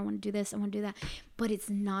billionaire. I want to do this. I want to do that. But it's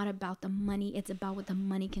not about the money. It's about what the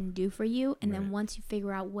money can do for you. And then once you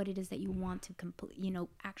figure out what it is that you want to complete,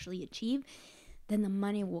 actually achieve, then the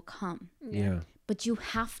money will come. Yeah. But you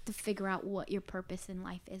have to figure out what your purpose in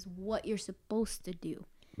life is, what you're supposed to do.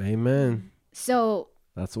 Amen. So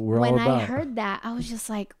that's what we're all about. When I heard that, I was just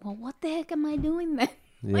like, well, what the heck am I doing then?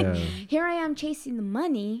 Like, here I am chasing the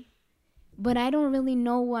money, but I don't really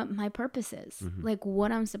know what my purpose is. Like,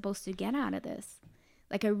 what I'm supposed to get out of this.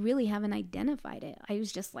 Like, I really haven't identified it. I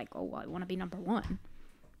was just like, oh, well, I want to be number one.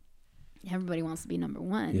 Everybody wants to be number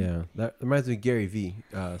one. Yeah. That reminds me of Gary Vee.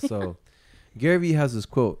 So Gary Vee has this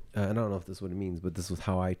quote, and I don't know if this is what it means, but this was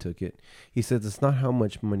how I took it. He says, it's not how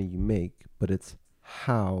much money you make, but it's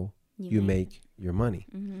how you make your money.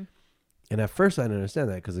 And at first I didn't understand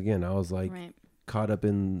that because, again, I was like caught up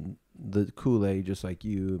in the Kool-Aid just like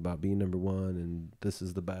you about being number one and this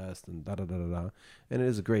is the best and da-da-da-da-da. And it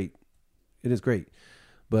is great. It is great.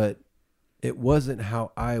 But it wasn't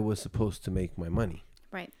how I was supposed to make my money.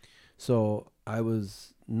 Right. So I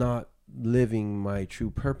was not living my true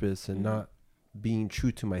purpose and not being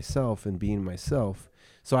true to myself and being myself.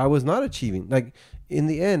 So I was not achieving. Like, in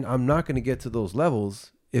the end, I'm not going to get to those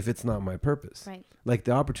levels if it's not my purpose. Right. Like,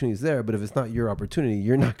 the opportunity is there, but if it's not your opportunity,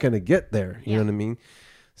 you're not going to get there. You know what I mean?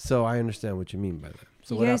 So I understand what you mean by that.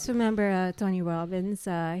 So you guys remember Tony Robbins?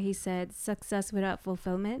 He said, success without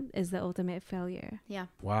fulfillment is the ultimate failure. Yeah.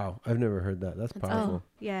 Wow. I've never heard that. That's powerful. Oh,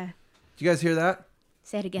 yeah. Did you guys hear that?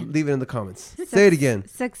 Say it again. Leave it in the comments. Say it again.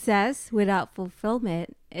 Success without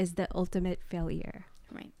fulfillment is the ultimate failure.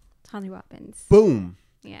 Right. Tony Robbins. Boom.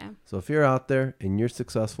 Yeah. So if you're out there and you're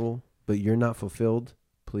successful, but you're not fulfilled,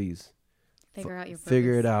 please figure out your purpose.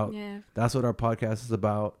 Figure it out. Yeah. That's what our podcast is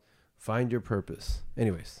about. Find your purpose.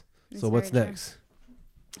 Anyways, That's so what's very next?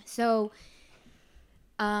 True. So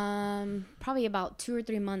probably about 2 or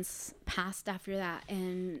 3 months passed after that,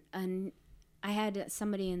 and I had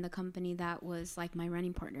somebody in the company that was like my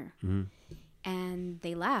running partner, and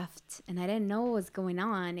they left, and I didn't know what was going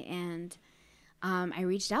on, and I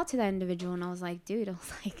reached out to that individual, and I was like, dude,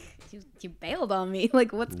 you bailed on me.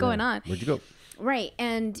 Like, what's going on? Where'd you go? Right.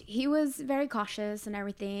 And he was very cautious and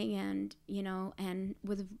everything, and, and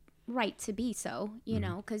with right to be so, you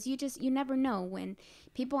know, because you never know when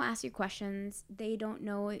people ask you questions. You don't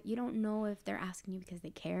know if they're asking you because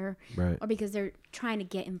they care, right, or because they're trying to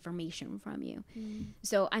get information from you.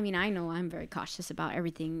 So I mean, I know I'm very cautious about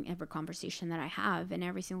every conversation that I have, and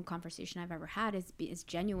every single conversation I've ever had is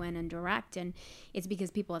genuine and direct, and it's because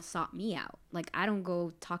people have sought me out. Like, I don't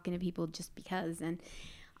go talking to people just because. And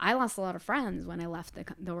I lost a lot of friends when I left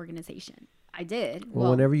the organization. I did.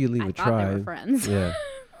 Well, whenever you leave a tribe, they were friends. Yeah.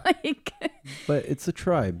 Like, but it's a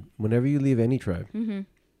tribe. Whenever you leave any tribe,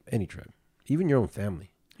 any tribe, even your own family,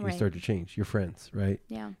 you start to change. Your friends, right?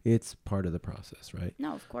 Yeah. It's part of the process, right?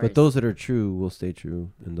 No, of course. But those that are true will stay true,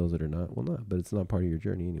 and those that are not will not. But it's not part of your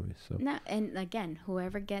journey anyway. So. No, and again,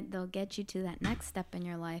 they'll get you to that next step in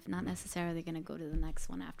your life. Not necessarily going to go to the next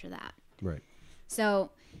one after that. Right. So,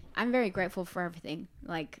 I'm very grateful for everything.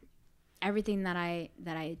 Like, everything that I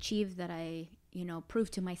achieved, that I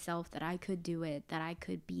proved to myself that I could do it, that I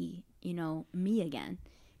could be, me again.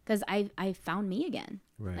 Because I found me again.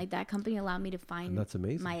 Right. Like, that company allowed me to find that's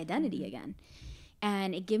amazing. My identity again.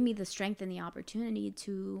 And it gave me the strength and the opportunity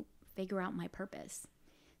to figure out my purpose.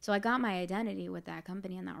 So I got my identity with that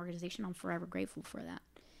company and that organization. I'm forever grateful for that.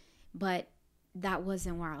 But that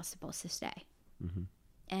wasn't where I was supposed to stay.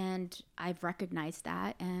 And I've recognized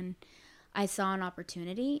that. And I saw an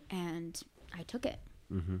opportunity and I took it.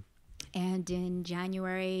 And in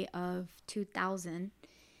January of 2000,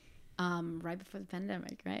 right before the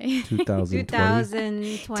pandemic, right?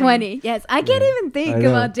 2020. Yes, I can't even think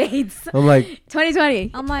about dates. I'm like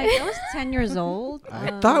 2020. I'm like, I was 10 years old.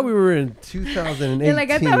 I thought we were in 2018. You're like,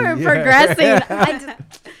 I thought we were progressing.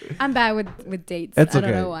 I'm bad with dates. That's okay.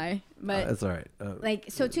 I don't know why, but that's all right.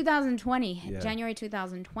 So 2020, January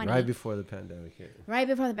 2020, right before the pandemic hit. Right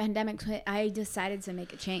before the pandemic hit, I decided to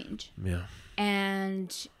make a change. Yeah.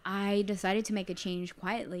 And I decided to make a change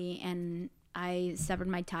quietly, and I severed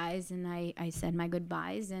my ties, and I said my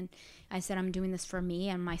goodbyes, and I said, I'm doing this for me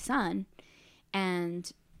and my son,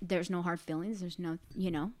 and there's no hard feelings. There's no,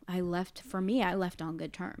 I left on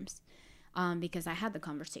good terms, because I had the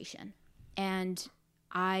conversation, and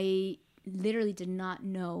I literally did not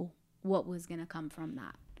know what was going to come from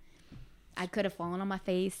that. I could have fallen on my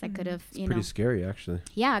face. I could have, It's pretty scary, actually.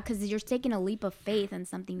 Yeah, because you're taking a leap of faith in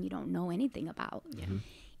something you don't know anything about.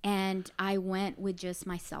 And I went with just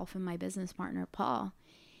myself and my business partner, Paul.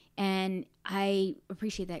 And I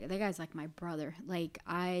appreciate that. That guy's like my brother. Like,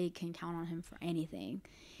 I can count on him for anything.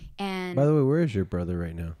 And by the way, where is your brother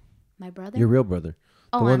right now? my brother? Your real brother.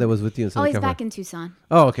 The Oh, one that was with you in Southern he's California. back in Tucson.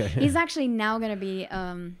 Oh, okay. He's actually now going to be,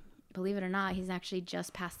 believe it or not, he's actually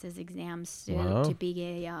just passed his exams to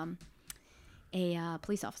be a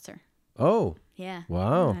police officer. Oh, Yeah.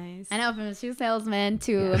 wow. Nice. I know, from a shoe salesman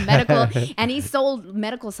to a medical, and he sold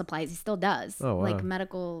medical supplies. He still does, Oh, wow. like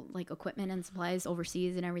medical, like equipment and supplies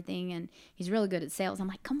overseas and everything. And he's really good at sales. I'm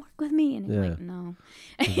like, come work with me, and he's Yeah. like, no.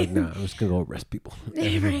 I'm like, nah, I'm just gonna go arrest people.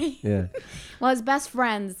 Right. Yeah. Well, his best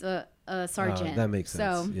friend's a sergeant. That makes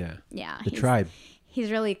sense. So Yeah. yeah, The tribe.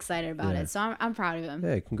 He's really excited about Yeah. it. So I'm proud of him.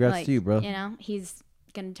 Hey, congrats Like, to you, bro. You know, he's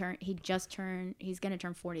gonna turn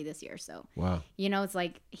 40 this year. So Wow. you know, it's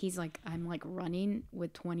like he's like, I'm like running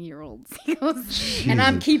with 20-year-olds. He goes, and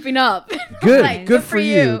I'm keeping up. Good. Like, good for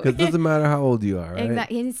you. Because it doesn't matter how old you are, right?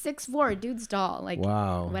 Exactly. He's 6'4", dude's tall. Like,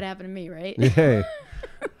 Wow. what happened to me, right? Yeah.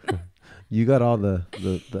 You got all the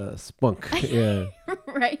spunk. Yeah.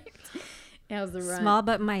 Right. That was the run. Small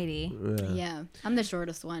but mighty. Yeah, I'm the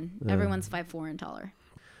shortest one. Yeah. Everyone's 5'4" and taller.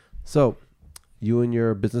 So, you and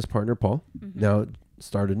your business partner Paul now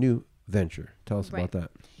start a new venture. Tell us Right. about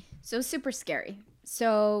that. So super scary.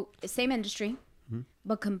 So same industry,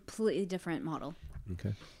 but completely different model.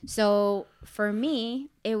 Okay. So for me,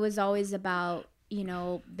 it was always about, you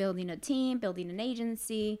know, building a team, building an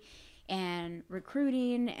agency, and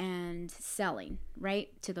recruiting and selling, right,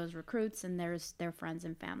 to those recruits and their friends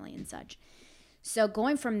and family and such. So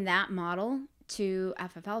going from that model to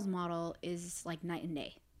FFL's model is like night and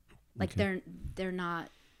day. Like they're not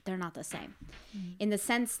the same. In the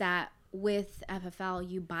sense that with FFL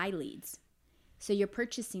you buy leads. So you're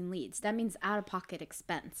purchasing leads. That means out-of-pocket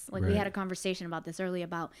expense. Like we had a conversation about this earlier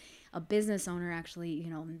about a business owner actually, you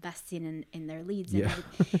know, investing in their leads. Yeah.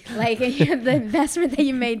 And like the investment that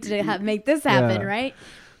you made to make this happen, right?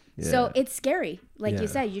 Yeah. So it's scary. Like Yeah. you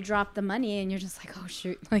said, you drop the money and you're just like, oh,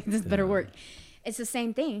 shoot, like this better work. It's the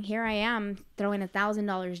same thing. Here I am throwing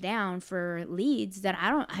 $1,000 down for leads that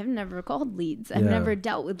I've never called leads. I've never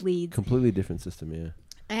dealt with leads. Completely different system, yeah.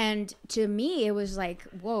 And to me, it was like,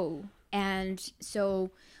 whoa. And so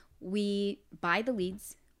we buy the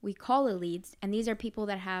leads, we call the leads, and these are people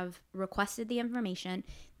that have requested the information.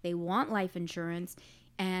 They want life insurance,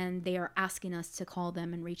 and they are asking us to call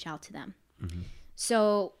them and reach out to them.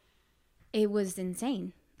 So it was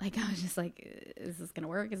insane. Like, I was just like, is this going to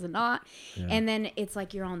work? Is it not? Yeah. And then it's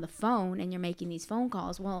like you're on the phone and you're making these phone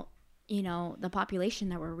calls. Well, you know, the population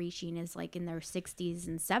that we're reaching is like in their 60s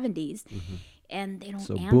and 70s. And they don't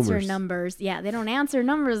answer boomers. numbers. Yeah, they don't answer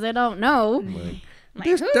numbers they don't know. Like,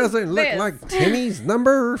 This who's doesn't look this? like Timmy's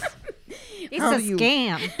number. It's How a do you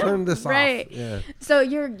scam. Turn this Right. off. Yeah. So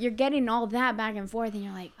you're getting all that back and forth, and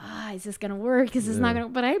you're like, is this gonna work? Is this not gonna?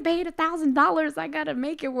 But I paid $1,000. I gotta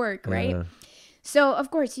make it work, right? Yeah. So of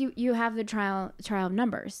course you have the trial of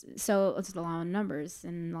numbers. So it's the law of numbers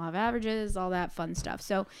and law of averages, all that fun stuff.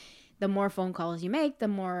 So the more phone calls you make, the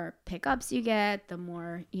more pickups you get, the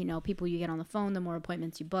more, you know, people you get on the phone, the more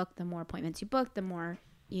appointments you book, the more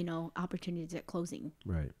you know, opportunities at closing.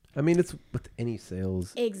 Right. I mean, it's with any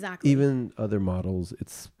sales, Exactly. even other models,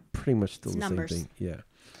 it's pretty much still It's the numbers. same thing. Yeah.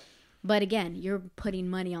 But again, you're putting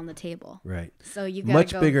money on the table. Right. So you gotta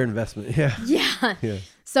Much go. bigger investment. Yeah. Yeah. Yeah.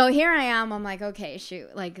 So here I am. I'm like, okay,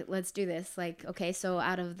 shoot. Like, let's do this. Like, okay, so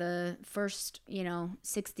out of the first, you know,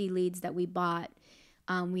 60 leads that we bought,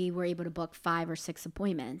 we were able to book 5 or 6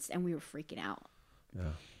 appointments, and we were freaking out. Yeah.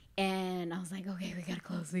 And I was like, okay, we gotta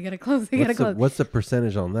close. What's the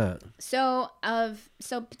percentage on that? So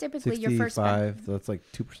typically your first 65. So that's like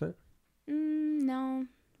 2%. no,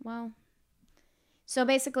 well. So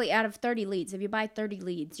basically, out of 30 leads, if you buy 30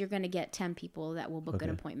 leads, you're going to get 10 people that will book an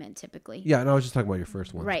appointment typically. Yeah, and I was just talking about your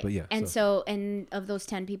first one. Right. But yeah. And and of those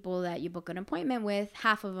 10 people that you book an appointment with,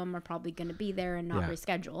 half of them are probably going to be there and not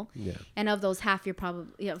reschedule. Yeah. And of those half,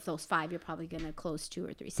 of those 5, you're probably going to close 2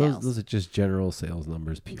 or 3 sales. Those are just general sales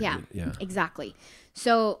numbers, period. Yeah. Yeah. Exactly.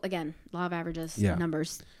 So again, law of averages, Yeah.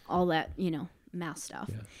 numbers, all that, you know, math stuff.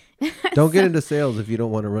 Yeah. Don't get into sales if you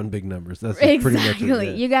don't want to run big numbers. That's just pretty much it.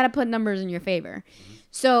 Yeah. You got to put numbers in your favor.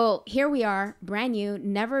 So here we are, brand new,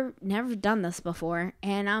 never done this before,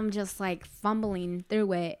 and I'm just like fumbling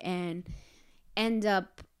through it, and end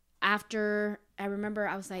up after I remember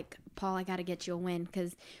I was like, Paul, I got to get you a win,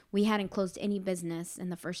 because we hadn't closed any business in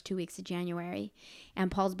the first 2 weeks of January,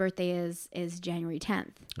 and Paul's birthday is January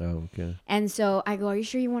 10th. Oh, okay. And so I go, are you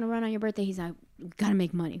sure you want to run on your birthday? He's like, we got to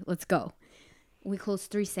make money. Let's go. We closed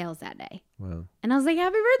 3 sales that day. Wow. And I was like,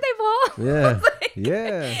 happy birthday, Paul. Yeah.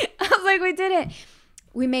 Yeah. I was like, we did it.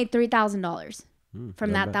 We made $3,000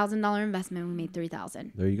 From that $1,000 investment, we made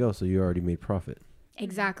 $3,000. There you go. So you already made profit.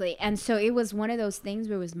 Exactly. And so it was one of those things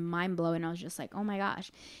where it was mind blowing. I was just like, oh my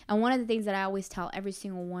gosh. And one of the things that I always tell every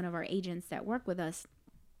single one of our agents that work with us,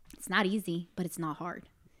 it's not easy, but it's not hard.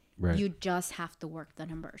 Right. You just have to work the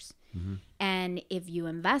numbers. And if you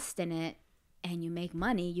invest in it and you make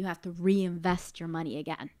money, you have to reinvest your money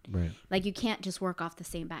again. Right. Like you can't just work off the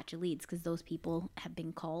same batch of leads because those people have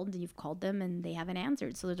been called and you've called them and they haven't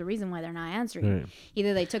answered. So there's a reason why they're not answering. Right.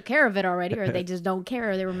 Either they took care of it already or they just don't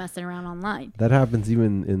care or they were messing around online. That happens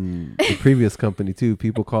even in the previous company too.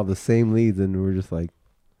 People call the same leads and we're just like,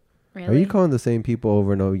 Really? are you calling the same people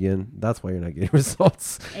over and over again? That's why you're not getting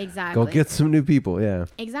results. Exactly. Go get some new people. Yeah.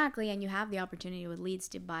 Exactly. And you have the opportunity with leads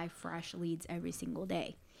to buy fresh leads every single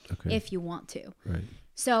day if you want to. Right.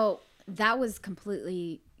 So that was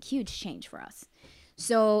completely huge change for us.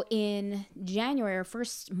 So in January, our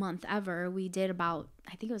first month ever, we did about,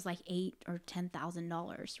 I think it was like $8,000 or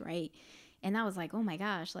 $10,000, right? And I was like, oh my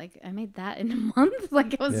gosh, like I made that in a month.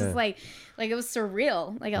 Like it was just like it was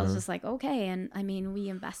surreal. Like I was just like, okay. And I mean, we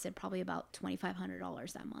invested probably about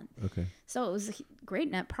 $2,500 that month. Okay. So it was a great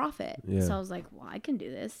net profit. Yeah. So I was like, well, I can do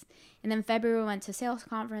this. And then February we went to sales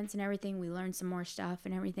conference and everything. We learned some more stuff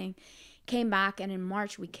and everything. Came back and in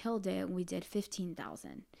March we killed it. We did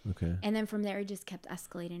 15,000. Okay. And then from there it just kept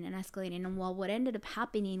escalating and escalating. And what ended up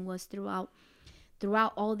happening was throughout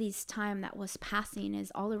all these time that was passing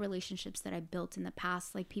is all the relationships that I built in the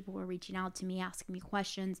past. Like people were reaching out to me, asking me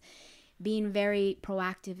questions, being very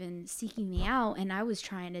proactive and seeking me out. And I was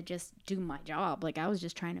trying to just do my job. Like I was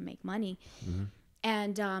just trying to make money.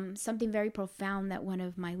 And something very profound that one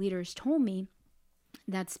of my leaders told me,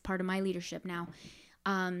 that's part of my leadership now.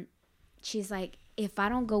 She's like, if I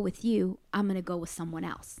don't go with you, I'm going to go with someone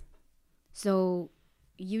else. So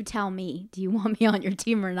you tell me, do you want me on your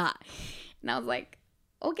team or not? And I was like,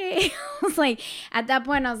 okay. I was like, at that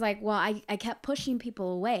point, I was like, well, I kept pushing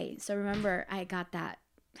people away. So remember, I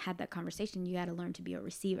had that conversation. You got to learn to be a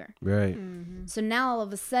receiver. Right. So now all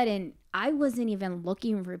of a sudden, I wasn't even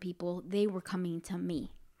looking for people. They were coming to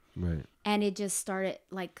me. Right. And it just started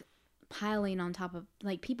like piling on top of,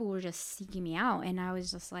 like people were just seeking me out. And I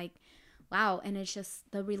was just like, wow. And it's just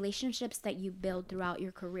the relationships that you build throughout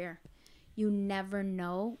your career. You never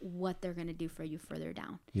know what they're going to do for you further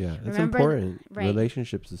down. Yeah, it's important. Right.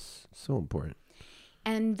 Relationships is so important.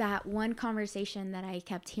 And that one conversation that I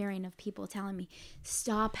kept hearing of people telling me,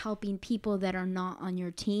 stop helping people that are not on your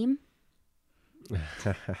team.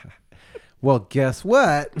 Well, guess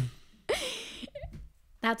what?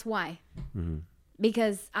 That's why.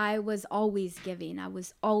 Because I was always giving. I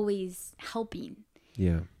was always helping.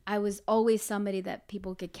 Yeah. I was always somebody that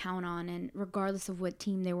people could count on, and regardless of what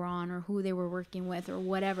team they were on or who they were working with or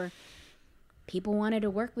whatever, people wanted to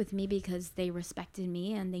work with me because they respected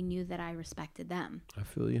me and they knew that I respected them. I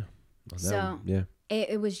feel you. So yeah,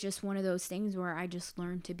 it was just one of those things where I just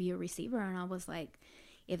learned to be a receiver, and I was like,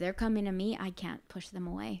 if they're coming to me, I can't push them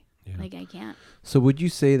away. Yeah. Like I can't. So would you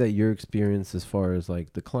say that your experience as far as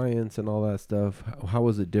like the clients and all that stuff, how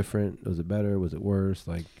was it different? Was it better? Was it worse?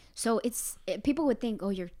 Like, so people would think, oh,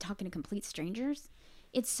 you're talking to complete strangers.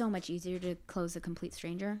 It's so much easier to close a complete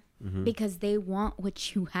stranger because they want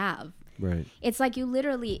what you have. Right. It's like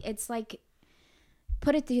it's like,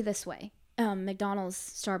 put it through this way. McDonald's,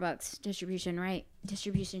 Starbucks, distribution, right?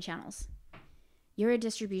 Distribution channels. You're a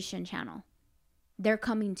distribution channel. They're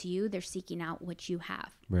coming to you. They're seeking out what you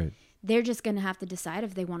have. Right. They're just going to have to decide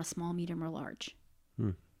if they want a small, medium, or large.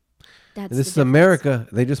 This is America.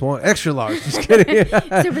 They just want extra large. Just kidding.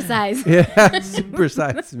 Super size. Yeah, super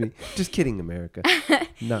size me. Just kidding, America.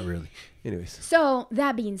 Not really. Anyways. So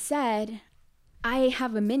that being said, I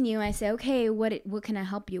have a menu. I say, okay, what can I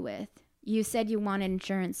help you with? You said you wanted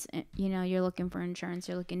insurance. You know, you're looking for insurance.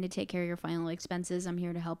 You're looking to take care of your final expenses. I'm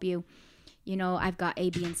here to help you. You know, I've got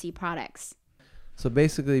A, B, and C products. So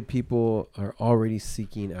basically, people are already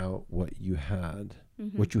seeking out what you had,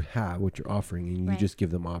 what you have, what you're offering, and you just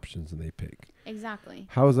give them options and they pick. Exactly.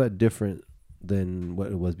 How is that different than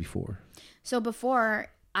what it was before? So before,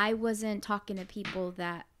 I wasn't talking to people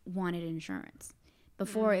that wanted insurance.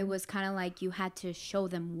 Before, it was kind of like you had to show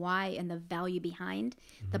them why and the value behind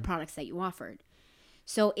the products that you offered.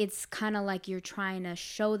 So it's kind of like you're trying to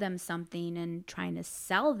show them something and trying to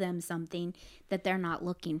sell them something that they're not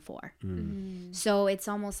looking for. So it's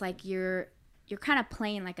almost like you're kind of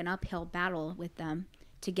playing like an uphill battle with them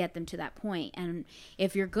to get them to that point. And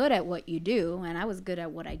if you're good at what you do, and I was good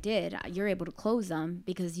at what I did, you're able to close them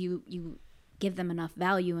because you give them enough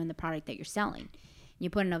value in the product that you're selling. You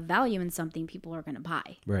put enough value in something, people are going to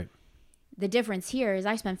buy. Right. The difference here is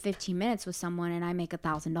I spend 15 minutes with someone and I make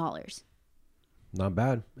 $1,000. Not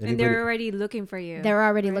bad. And they're already looking for you. They're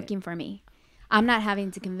already looking for me. I'm not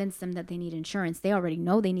having to convince them that they need insurance. They already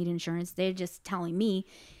know they need insurance. They're just telling me,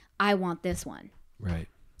 I want this one. Right.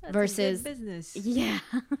 That's versus a good business. Yeah,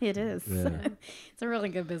 it is. Yeah. It's a really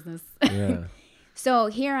good business. Yeah. So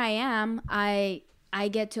here I am. I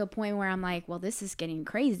get to a point where I'm like, well, this is getting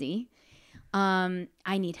crazy.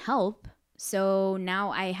 I need help. So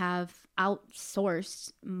now I have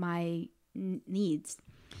outsourced my needs.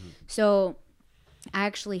 So I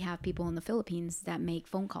actually have people in the Philippines that make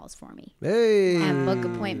phone calls for me and book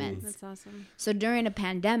appointments. That's awesome. So during a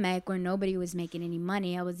pandemic where nobody was making any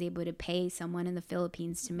money, I was able to pay someone in the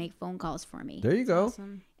Philippines to make phone calls for me. There you go.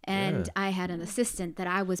 Awesome. And I had an assistant that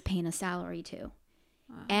I was paying a salary to.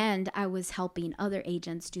 Wow. And I was helping other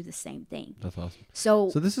agents do the same thing. That's awesome.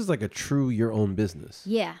 So this is like a true your own business.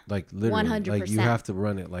 Yeah. Like literally. 100%. Like you have to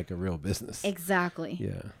run it like a real business. Exactly.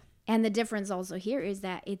 Yeah. And the difference also here is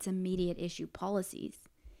that it's immediate issue policies.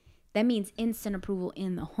 That means instant approval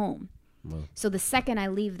in the home. Wow. So the second I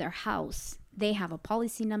leave their house, they have a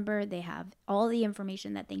policy number. They have all the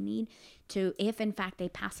information that they need to, if in fact they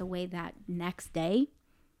pass away that next day,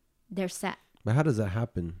 they're set. But how does that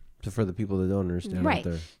happen for the people that don't understand? Right.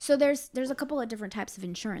 Out there? So there's a couple of different types of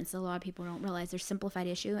insurance. A lot of people don't realize there's simplified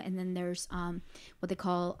issue, and then there's what they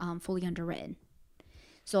call fully underwritten.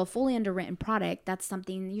 So a fully underwritten product, that's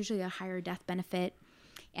something usually a higher death benefit,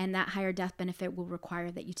 and that higher death benefit will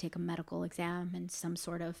require that you take a medical exam and some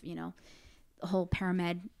sort of, the whole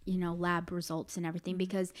paramed, lab results and everything.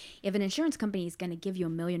 Because if an insurance company is going to give you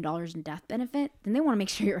 $1 million in death benefit, then they want to make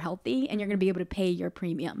sure you're healthy and you're going to be able to pay your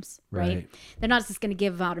premiums, right? They're not just going to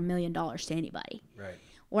give out $1 million to anybody. Right.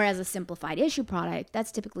 Whereas a simplified issue product,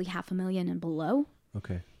 that's typically $500,000 and below.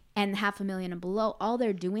 Okay. And $500,000 and below, all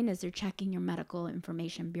they're doing is they're checking your medical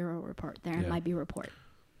information bureau report, their MIB report.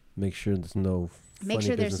 Make sure there's no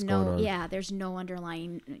there's no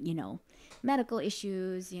underlying, medical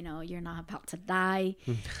issues. You're not about to die.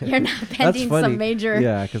 You're not pending some major.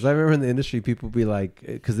 Yeah, because I remember in the industry, people be like,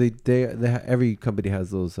 because every company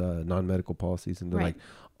has those non-medical policies, and they're like,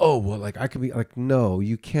 oh, well, like I could be like, no,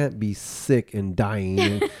 you can't be sick and dying.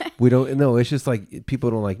 And we don't know. It's just like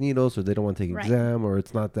people don't like needles, or they don't want to take an exam, or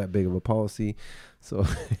it's not that big of a policy. So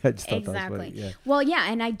I just thought that was funny. Yeah. Well,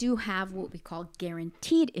 yeah, and I do have what we call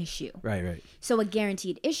guaranteed issue. Right. So a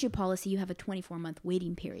guaranteed issue policy, you have a 24-month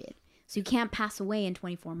waiting period. So you can't pass away in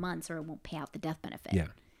 24 months or it won't pay out the death benefit. Yeah.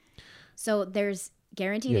 So there's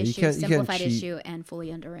guaranteed issue, simplified issue, and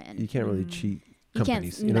fully underwritten. You can't really cheat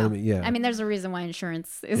companies. You know what I mean? Yeah. I mean, there's a reason why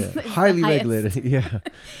insurance is highly regulated. Yeah.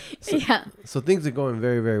 So, So things are going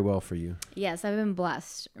very, very well for you. Yes, I've been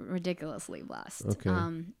blessed, ridiculously blessed. Okay.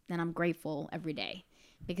 And I'm grateful every day.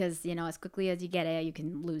 Because, as quickly as you get it, you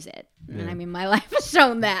can lose it. Yeah. And I mean, my life has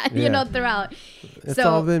shown that, throughout. It's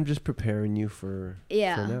all been just preparing you for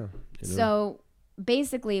now. So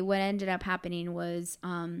basically what ended up happening was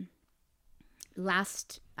I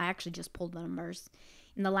actually just pulled the numbers.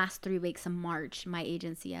 In the last 3 weeks of March, my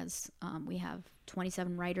agency has, we have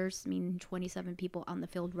 27 writers, 27 people on the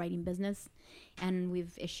field writing business. And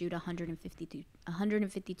we've issued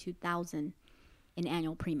 $152,000 in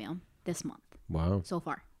annual premium this month. Wow. So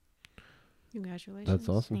far. Congratulations. That's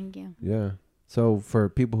awesome. Thank you. Yeah. So for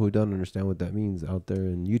people who don't understand what that means out there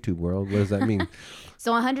in YouTube world, what does that mean?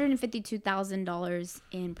 So $152,000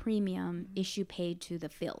 in premium issue paid to the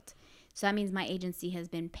field. So that means my agency has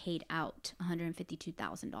been paid out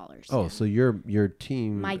 $152,000. Oh, so your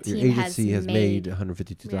team, my team, your agency has made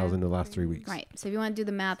 $152,000 in the last 3 weeks. Right. So if you want to do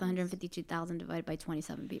the math, $152,000 divided by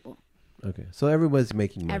 27 people. Okay. So everyone's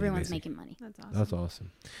making money. Everyone's making money. That's awesome. That's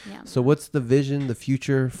awesome. Yeah. So what's the vision, the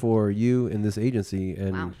future for you in this agency?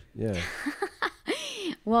 And wow. Yeah.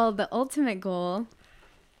 Well, the ultimate goal.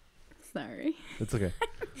 Sorry. It's okay.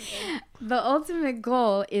 The ultimate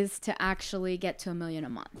goal is to actually get to $1 million a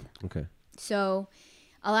month. Okay. So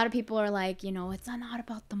a lot of people are like, it's not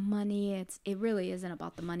about the money. It really isn't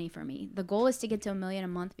about the money for me. The goal is to get to $1 million a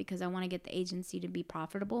month because I want to get the agency to be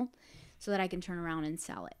profitable so that I can turn around and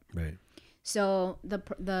sell it. Right. So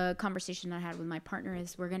the conversation I had with my partner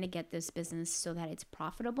is we're going to get this business so that it's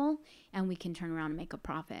profitable and we can turn around and make a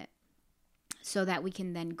profit so that we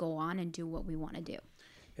can then go on and do what we want to do.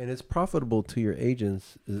 And it's profitable to your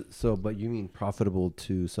agents. But you mean profitable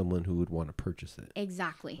to someone who would want to purchase it?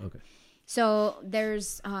 Exactly. Okay. So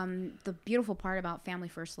there's the beautiful part about Family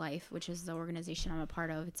First Life, which is the organization I'm a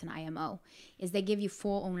part of. It's an IMO, is they give you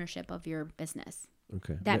full ownership of your business.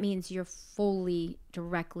 Okay. That means you're fully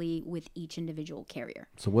directly with each individual carrier.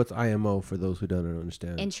 So what's IMO for those who don't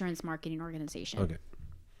understand? Insurance Marketing Organization. Okay.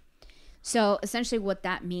 So essentially what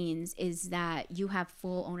that means is that you have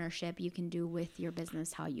full ownership. You can do with your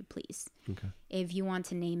business how you please. Okay. If you want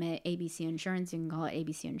to name it ABC Insurance, you can call it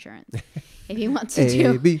ABC Insurance. If you want to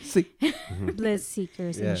do ABC. Bliss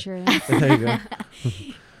Seekers Yeah. Insurance. There you go.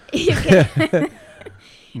 you can,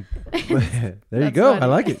 There you That's go. funny. I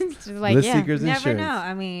like it. It's just like, Bliss yeah, Seekers Never Insurance. know.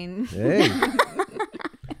 I mean, Hey,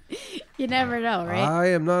 you never know, right? I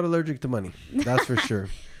am not allergic to money. That's for sure.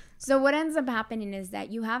 So what ends up happening is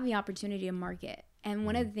that you have the opportunity to market. And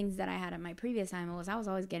one of the things that I had at my previous time was I was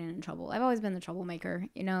always getting in trouble. I've always been the troublemaker.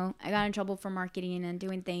 You know, I got in trouble for marketing and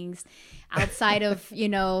doing things outside of, you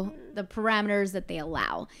know, the parameters that they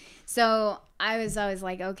allow. So I was always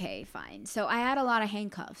like, okay, fine. So I had a lot of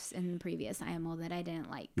handcuffs in the previous IMO that I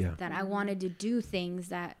didn't like, that I wanted to do things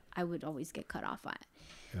that I would always get cut off at.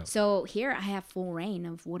 Yeah. So here I have full reign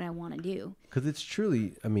of what I want to do. Because it's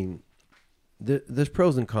truly, I mean, there's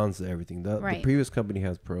pros and cons to everything. The Right. previous company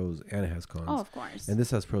has pros and it has cons. Oh, of course. And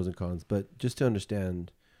this has pros and cons. But just to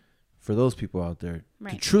understand, for those people out there, to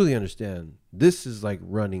Right. truly understand, this is like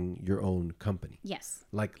running your own company. Yes,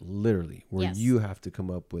 Like literally, where Yes. you have to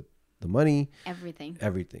come up with the money, everything.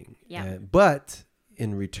 Yeah. But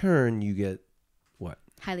in return, you get what?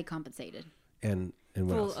 Highly compensated. And what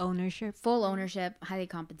full else? ownership. Full ownership, highly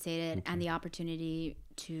compensated, and the opportunity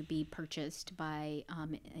to be purchased by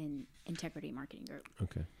an Integrity Marketing Group.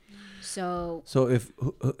 Okay. So if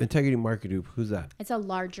Integrity Marketing Group, who's that? it's a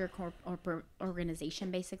larger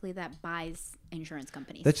organization basically that buys insurance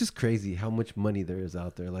companies. That's just crazy how much money there is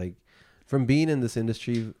out there. Like from being in this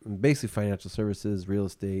industry, basically financial services, real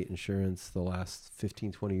estate, insurance, the last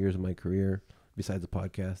 15, 20 years of my career, besides the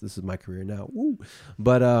podcast, this is my career now. Woo.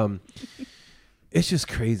 But it's just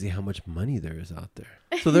crazy how much money there is out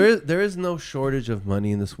there. So there is no shortage of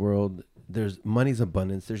money in this world. There's money's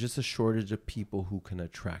abundance. There's just a shortage of people who can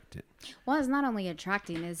attract it. Well, it's not only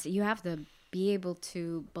attracting, is you have to be able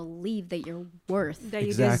to believe that you're worth That you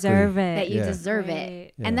Exactly. deserve it. that you Yeah. deserve Right.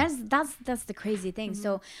 it. Yeah. And that's the crazy thing.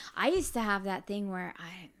 So I used to have that thing where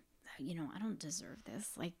I don't deserve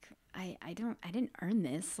this. Like I didn't earn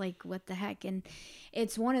this. Like what the heck? And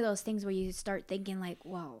it's one of those things where you start thinking like,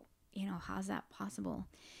 well, how's that possible?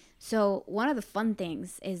 So one of the fun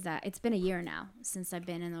things is that it's been a year now since I've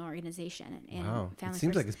been in the organization. And Wow. It Family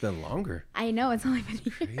seems First. like it's been longer. I know it's only been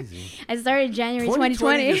a year. Crazy. I started January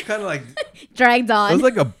 2020 is 2020. kind of like, Dragged it on. was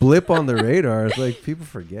like a blip on the radar. It's like people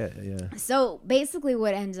forget. Yeah. So basically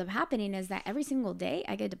what ends up happening is that every single day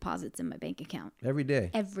I get deposits in my bank account. Every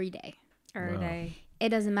day. Every day. Every day. It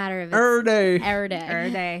doesn't matter if it's Every day. every day.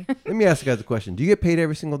 Every day. Let me ask you guys a question. Do you get paid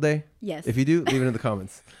every single day? Yes. If you do, leave it in the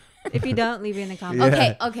comments. If you don't, leave it in the comments.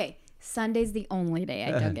 Yeah. Okay. Sunday's the only day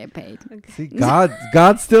I don't get paid. See, God's still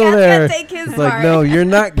God's there. gonna take his It's like, part. no, you're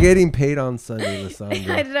not getting paid on Sunday, I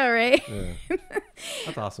LisSandra. know, right? Yeah.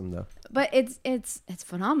 That's awesome, though. But it's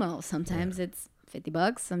phenomenal. Sometimes it's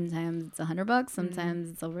 $50, sometimes it's $100, sometimes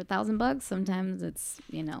it's over $1,000, sometimes it's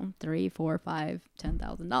 $3, $4, $5,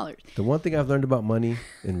 $10,000. The one thing I've learned about money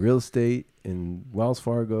in real estate, in Wells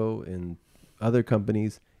Fargo, in other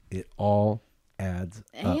companies, it all adds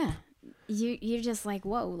up. Yeah, you're just like,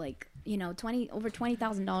 whoa, like over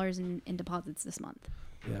 $20,000 in deposits this month.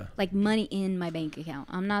 Yeah. Like money in my bank account.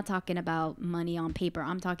 I'm not talking about money on paper.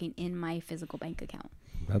 I'm talking in my physical bank account.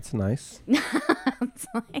 That's nice. It's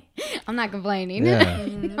like, I'm not complaining. Yeah.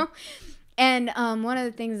 You know? And one of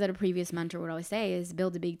the things that a previous mentor would always say is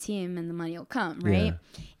build a big team and the money will come, right?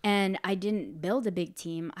 Yeah. And I didn't build a big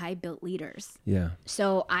team. I built leaders. Yeah.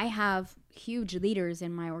 So I have huge leaders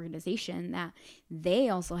in my organization that they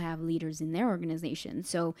also have leaders in their organization.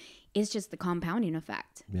 So it's just the compounding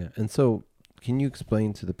effect. Yeah. And so can you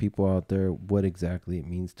explain to the people out there what exactly it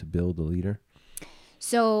means to build a leader?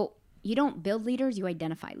 So you don't build leaders, you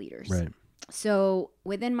identify leaders. Right. So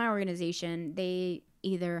within my organization, they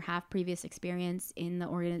either have previous experience in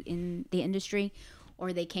the industry,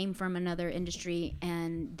 or they came from another industry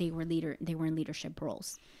and they were in leadership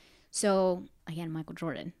roles. So again, Michael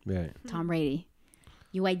Jordan, Right. Tom Brady,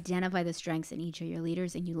 you identify the strengths in each of your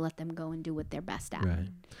leaders and you let them go and do what they're best at. Right.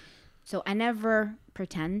 So I never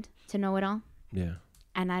pretend to know it all, Yeah.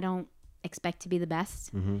 and I don't expect to be the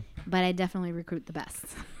best, Mm-hmm. but I definitely recruit the best.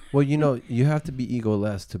 Well, you have to be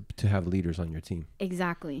egoless to have leaders on your team.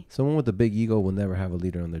 Exactly. Someone with a big ego will never have a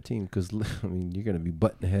leader on their team because, you're going to be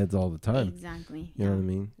butting heads all the time. Exactly. You know what I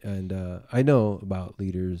mean? And I know about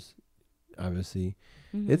leaders, obviously.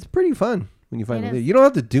 Mhm. It's pretty fun when you find It a leader. is. You don't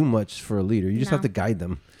have to do much for a leader. You just have No. to guide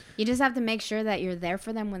them. You just have to make sure that you're there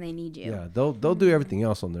for them when they need you. Yeah, they'll do everything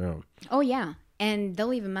else on their own. Oh, yeah. And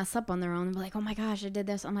they'll even mess up on their own and be like, oh my gosh, I did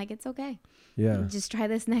this. I'm like, it's okay. Yeah. Just try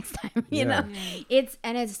this next time, you know?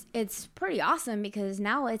 It's pretty awesome because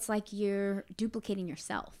now it's like you're duplicating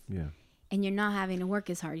yourself. Yeah. And you're not having to work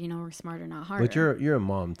as hard, work smarter, not harder. But you're a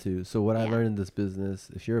mom too. So what I learned in this business,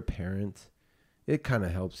 if you're a parent, it kind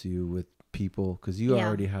of helps you with people because you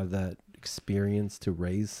already have that experience to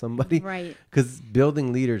raise somebody. Right. Because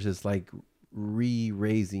building leaders is like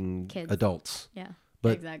re-raising Kids. Adults. Yeah.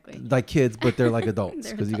 But exactly. Like kids, but they're like adults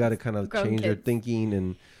They're because you got to kind of Grown change their kids. thinking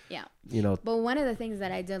and, But one of the things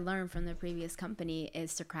that I did learn from the previous company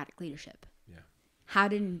is Socratic leadership. Yeah. How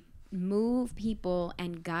to move people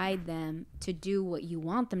and guide them to do what you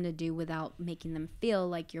want them to do without making them feel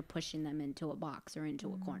like you're pushing them into a box or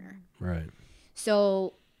into a corner. Right.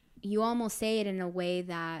 So you almost say it in a way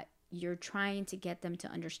that you're trying to get them to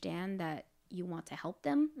understand that you want to help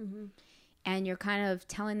them. Mm-hmm. And you're kind of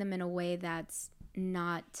telling them in a way that's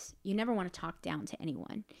not, you never want to talk down to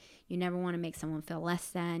anyone. You never want to make someone feel less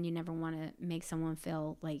than. You never want to make someone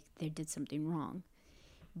feel like they did something wrong.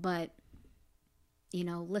 But,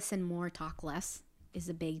 listen more, talk less is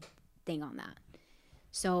a big thing on that.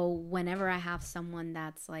 So whenever I have someone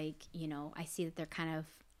that's like, I see that they're kind of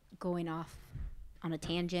going off on a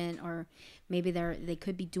tangent or maybe they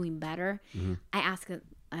could be doing better, mm-hmm. I ask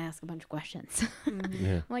a bunch of questions. Mm-hmm.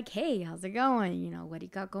 Yeah. I'm like, hey, how's it going? What do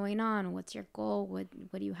you got going on? What's your goal? What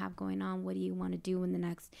do you have going on? What do you want to do in the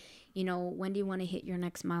next, when do you want to hit your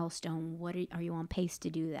next milestone? Are you on pace to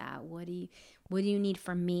do that? What do you need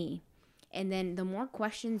from me? And then the more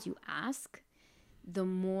questions you ask, the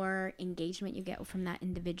more engagement you get from that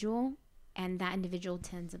individual. And that individual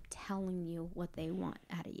tends up telling you what they want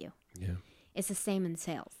out of you. Yeah. It's the same in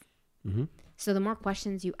sales. Mm-hmm. So the more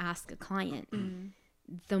questions you ask a client,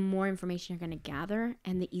 the more information you're going to gather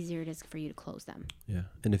and the easier it is for you to close them. Yeah.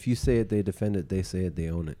 And if you say it, they defend it. They say it, they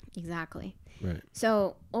own it. Exactly. Right.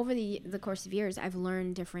 So over the course of years, I've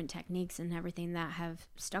learned different techniques and everything that have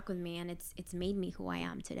stuck with me, and it's made me who I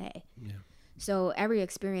am today. Yeah. So every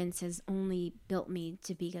experience has only built me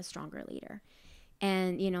to be a stronger leader.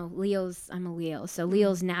 And, I'm a Leo. So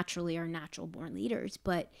Leos naturally are natural born leaders,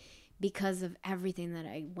 but because of everything that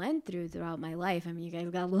I went throughout my life. I mean, you guys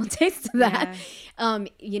got a little taste of that.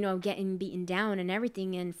 Yeah. Getting beaten down and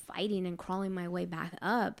everything and fighting and crawling my way back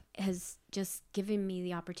up has just given me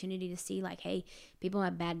the opportunity to see like, hey, people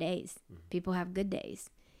have bad days. Mm-hmm. People have good days.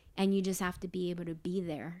 And you just have to be able to be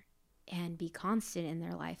there and be constant in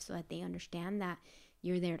their life so that they understand that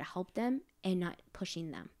you're there to help them and not pushing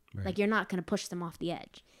them. Right. Like you're not going to push them off the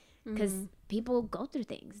edge. Because people go through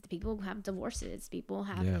things. People have divorces. People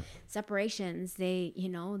have separations. They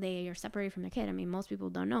are separated from their kid. I mean, most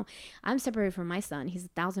people don't know. I'm separated from my son. He's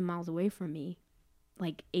 1,000 miles away from me,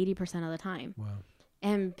 like 80% of the time. Wow.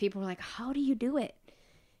 And people are like, how do you do it?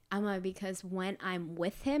 I'm like, because when I'm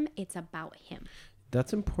with him, it's about him.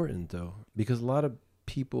 That's important, though, because a lot of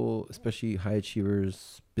people, especially high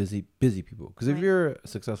achievers, busy people. Because if you're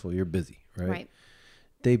successful, you're busy, right? Right.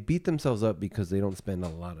 They beat themselves up because they don't spend a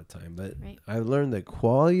lot of time. But I've learned that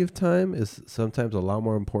quality of time is sometimes a lot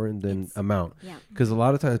more important than amount. Yeah. Because a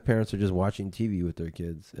lot of times parents are just watching TV with their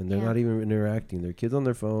kids and they're not even interacting. Their kids on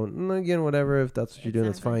their phone. And again, whatever, if that's what you're doing,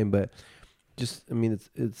 that's fine. But just, I mean,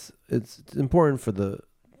 it's important for the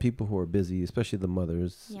people who are busy, especially the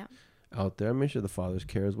mothers out there. I'm sure the fathers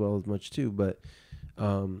care as well as much too. But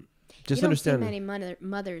just understand. You don't see many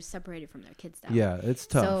mothers separated from their kids, though. Yeah, it's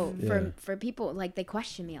tough. So for people, like, they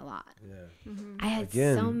question me a lot. Yeah. Mm-hmm. I had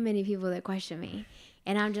so many people that question me.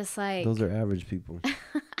 And I'm just like... Those are average people.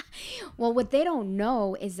 Well, what they don't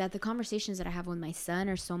know is that the conversations that I have with my son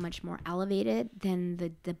are so much more elevated than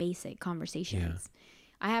the basic conversations.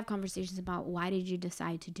 Yeah. I have conversations about why did you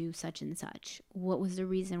decide to do such and such? What was the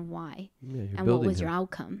reason why? Yeah, and what was your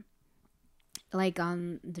outcome? Like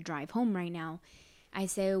on the drive home right now, I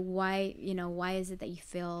say, why is it that you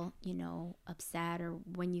feel, upset, or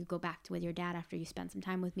when you go back with your dad after you spend some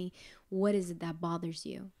time with me, what is it that bothers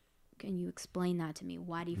you? Can you explain that to me?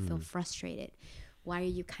 Why do you feel frustrated? Why are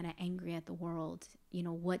you kind of angry at the world?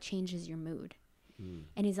 What changes your mood?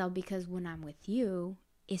 And he's all, because when I'm with you,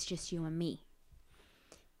 it's just you and me.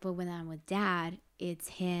 But when I'm with dad, it's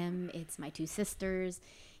him, it's my two sisters,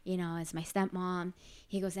 it's my stepmom.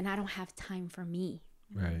 He goes, and I don't have time for me.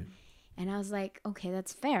 Right. And I was like, okay,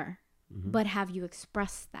 that's fair. Mm-hmm. But have you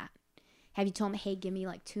expressed that? Have you told him, hey, give me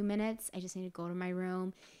like 2 minutes. I just need to go to my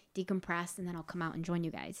room, decompress, and then I'll come out and join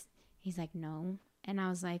you guys. He's like, no. And I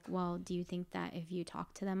was like, well, do you think that if you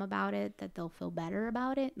talk to them about it, that they'll feel better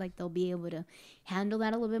about it? Like they'll be able to handle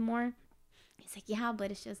that a little bit more? He's like, yeah,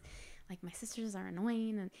 but it's just like my sisters are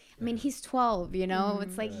annoying. And I mean, he's 12, you know,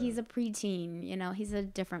 it's like he's a preteen, you know, he's a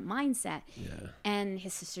different mindset. Yeah. And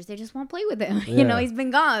his sisters, they just want to play with him. You know, he's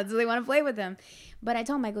been gone, so they want to play with him. But I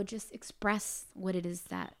told him, I go, just express what it is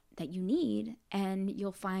that you need, and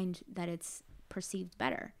you'll find that it's perceived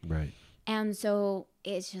better. Right. And so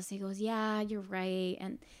it's just, he goes, yeah, you're right.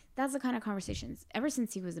 And that's the kind of conversations ever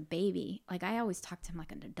since he was a baby. Like, I always talked to him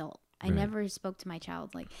like an adult. I never spoke to my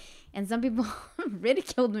child like, and some people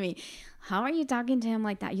ridiculed me. How are you talking to him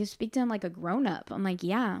like that? You speak to him like a grown up. I'm like,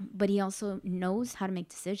 yeah, but he also knows how to make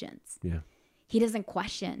decisions. Yeah. He doesn't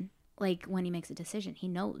question like when he makes a decision. He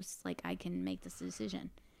knows like, I can make this decision.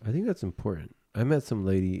 I think that's important. I met some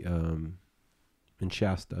lady in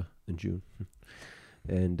Shasta in June.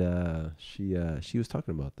 And she was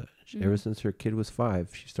talking about that. Ever since her kid was 5,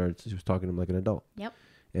 she was talking to him like an adult. Yep.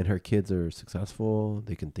 And her kids are successful.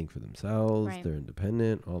 They can think for themselves. Right. They're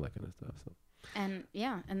independent, all that kind of stuff. So. And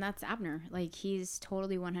and that's Abner. Like, he's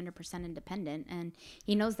totally 100% independent, and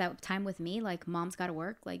he knows that time with me, like, mom's got to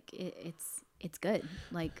work. Like, it's good.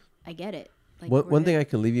 Like, I get it. Like, one thing I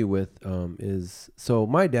can leave you with is, so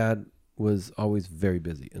my dad was always very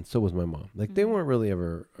busy, and so was my mom. Like, they weren't really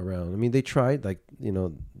ever around. I mean, they tried, like, you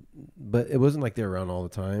know, but it wasn't like they were around all the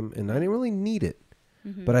time, and I didn't really need it.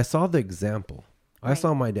 But I saw the example. I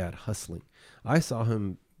saw my dad hustling. I saw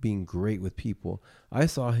him being great with people. I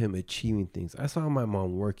saw him achieving things. I saw my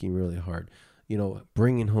mom working really hard, you know,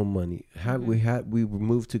 bringing home money. We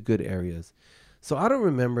moved to good areas. So I don't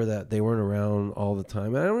remember that they weren't around all the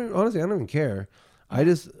time. And I don't even care. I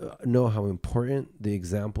just know how important the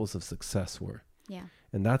examples of success were. Yeah.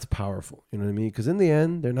 And that's powerful. You know what I mean? Because in the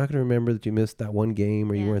end, they're not going to remember that you missed that one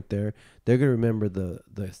game or you weren't there. They're going to remember the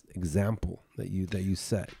example that you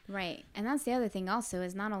set. Right. And that's the other thing also,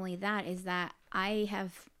 is not only that, is that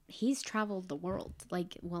he's traveled the world,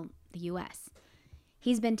 like, well, the U.S.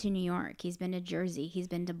 He's been to New York. He's been to Jersey. He's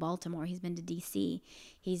been to Baltimore. He's been to D.C.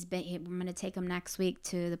 We're going to take him next week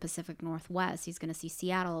to the Pacific Northwest. He's going to see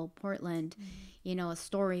Seattle, Portland, you know,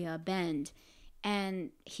 Astoria, Bend. And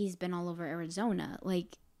he's been all over Arizona.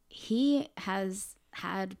 Like, he has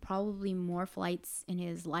had probably more flights in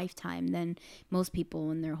his lifetime than most people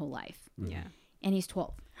in their whole life. Yeah. And he's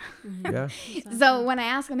 12. Yeah. So when I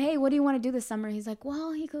ask him, hey, what do you want to do this summer? He's like,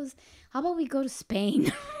 well, he goes, how about we go to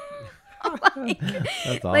Spain? Like,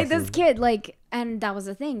 that's awesome. Like, this kid, like, and that was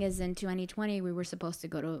the thing, is in 2020, we were supposed to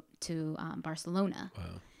go to Barcelona. Wow.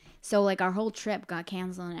 So, like, our whole trip got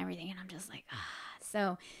canceled and everything. And I'm just like,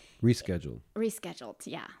 so... Rescheduled,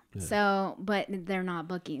 yeah. So, but they're not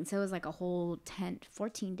booking. So it was like a whole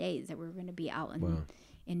 14 days that we were going to be out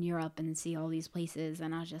in Europe and see all these places.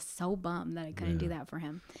 And I was just so bummed that I couldn't do that for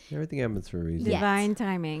him. Everything happens for a reason. Divine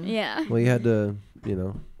timing. Yeah. Well, you had to, you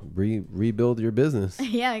know, rebuild your business.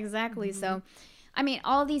 Yeah, exactly. So, I mean,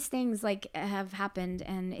 all these things like have happened,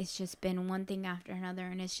 and it's just been one thing after another,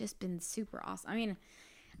 and it's just been super awesome. I mean,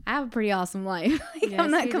 I have a pretty awesome life. Like, yes, I'm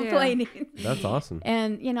not complaining. That's awesome.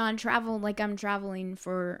 And, you know, I'm traveling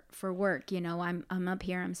for work. You know, I'm up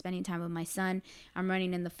here. I'm spending time with my son. I'm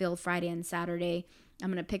running in the field Friday and Saturday. I'm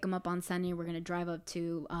going to pick him up on Sunday. We're going to drive up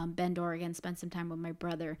to Bend, Oregon, spend some time with my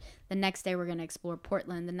brother. The next day, we're going to explore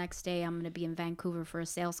Portland. The next day, I'm going to be in Vancouver for a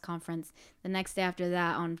sales conference. The next day after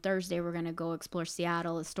that, on Thursday, we're going to go explore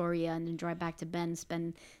Seattle, Astoria, and then drive back to Bend,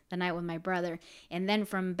 spend the night with my brother. And then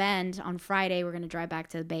from Bend, on Friday, we're going to drive back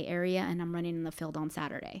to the Bay Area, and I'm running in the field on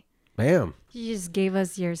Saturday. Bam. You just gave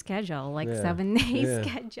us your schedule, like 7 days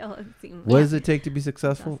schedule. What does it take to be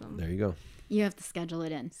successful? Awesome. There you go. You have to schedule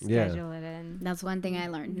it in. Schedule it in. That's one thing I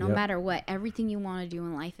learned. No matter what, everything you want to do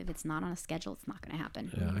in life, if it's not on a schedule, it's not going to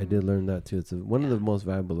happen. Yeah, I did learn that too. It's one of the most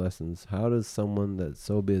valuable lessons. How does someone that's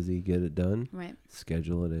so busy get it done? Right.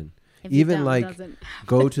 Schedule it in. If even like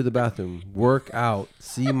go to the bathroom, work out,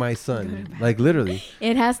 see my son. Like, literally.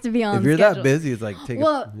 It has to be on If you're schedule. that busy, it's like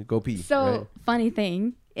go pee. So right? Funny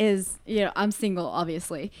thing is, you know, I'm single,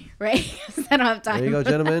 obviously, right? I don't have time. There you go,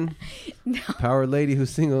 gentlemen. No. Power lady who's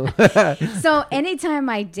single. So anytime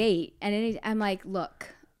I date, I'm like,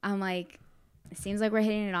 it seems like we're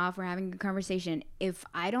hitting it off. We're having a good conversation. If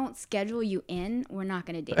I don't schedule you in, we're not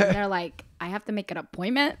going to date. And they're like, I have to make an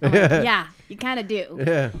appointment? I'm like, yeah, you kind of do.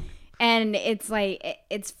 Yeah. And it's like,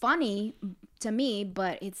 it's funny to me,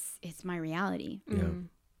 but it's my reality. Yeah.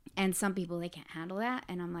 And some people, they can't handle that.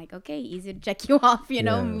 And I'm like, okay, easy to check you off, you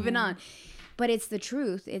know, moving on. But it's the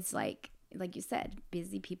truth. It's like you said,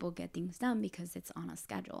 busy people get things done because it's on a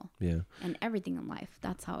schedule. Yeah. And everything in life,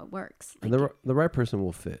 that's how it works. Like, and the right person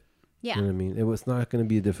will fit. Yeah. You know what I mean? It was not going to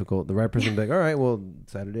be difficult. The right person will be like, all right, well,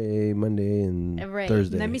 Saturday, Monday, and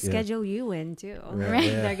Thursday. Let me schedule you in too. Right?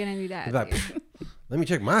 Yeah. They're going to do that. Let me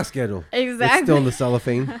check my schedule. Exactly. It's still in the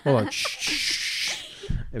cellophane. Hold on. Shh.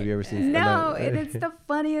 Have you ever seen? No, and it's the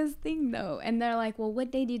funniest thing though. And they're like, "Well, what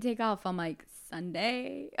day do you take off?" I'm like,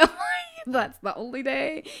 "Sunday." That's the only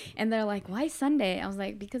day. And they're like, "Why Sunday?" I was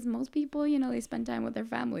like, "Because most people, they spend time with their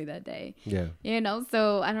family that day. Yeah.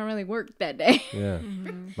 So I don't really work that day." Yeah.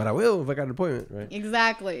 But I will if I got an appointment, right?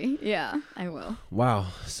 Exactly. Yeah, I will. Wow.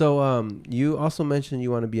 So you also mentioned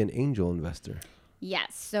you want to be an angel investor.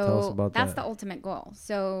 Yes. Tell us So about that's that. the ultimate goal.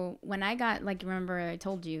 So when I got, remember I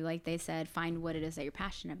told you, they said, find what it is that you're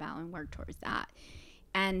passionate about and work towards that.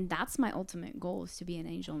 And that's my ultimate goal, is to be an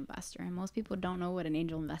angel investor. And most people don't know what an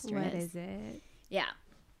angel investor is. What is it? Yeah.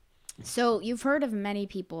 So you've heard of many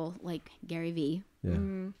people like Gary Vee, Yeah.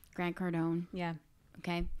 Grant Cardone. Yeah.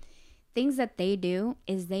 Okay. Things that they do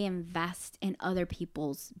is they invest in other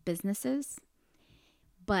people's businesses,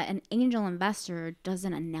 but an angel investor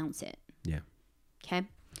doesn't announce it. Yeah. Okay.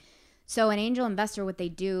 So an angel investor, what they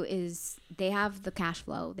do is they have the cash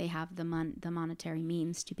flow, they have the monetary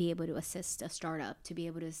means to be able to assist a startup, to be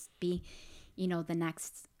able to be, the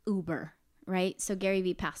next Uber, right? So Gary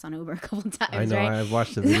Vee passed on Uber a couple of times, I know. right? I've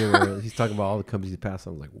watched the video where he's talking about all the companies he passed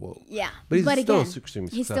on. I was like, whoa. Yeah. But he's still again,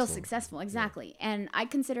 extremely he's successful. still successful. Exactly. Yeah. And I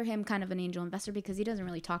consider him kind of an angel investor because he doesn't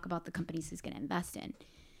really talk about the companies he's going to invest in.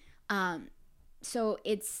 So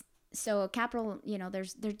a capital,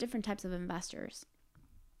 there's different types of investors.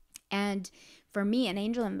 And for me, an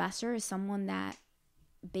angel investor is someone that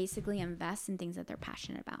basically invests in things that they're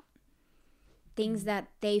passionate about. Things that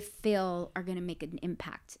they feel are going to make an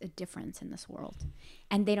impact, a difference in this world.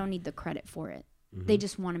 And they don't need the credit for it. Mm-hmm. They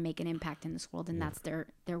just want to make an impact in this world, and that's their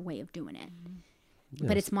way of doing it. Yes.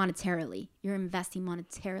 But it's monetarily. You're investing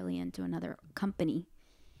monetarily into another company.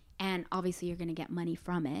 And obviously you're going to get money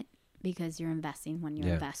from it because you're investing. When you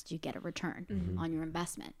invest, you get a return on your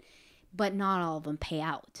investment. But not all of them pay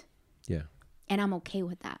out. Yeah. And I'm okay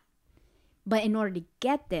with that. But in order to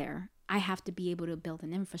get there, I have to be able to build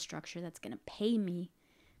an infrastructure that's going to pay me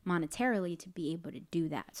monetarily to be able to do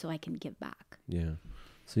that so I can give back. Yeah.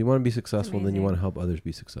 So you want to be successful, then you want to help others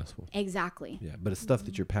be successful. Exactly. Yeah. But it's stuff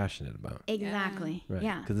that you're passionate about. Exactly. Right.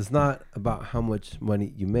 Yeah. Because it's not about how much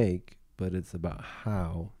money you make, but it's about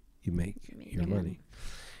how you make your money.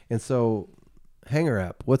 And so Hanger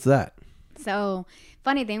app, what's that? So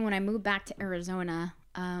funny thing, when I moved back to Arizona,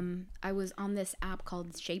 I was on this app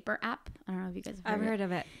called Shaper app. I don't know if you guys have heard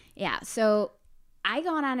of it. Yeah. So I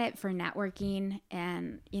got on it for networking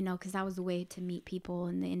and, because that was the way to meet people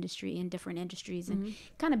in the industry, in different industries, and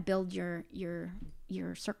kind of build your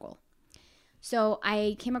circle. So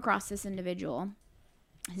I came across this individual.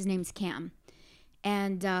 His name's Cam.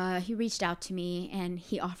 And he reached out to me and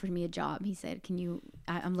he offered me a job. He said,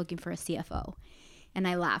 I'm looking for a CFO. And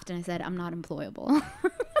I laughed and I said, I'm not employable.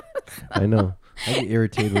 I know. I get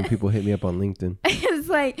irritated when people hit me up on LinkedIn. It's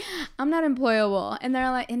like, I'm not employable. And they're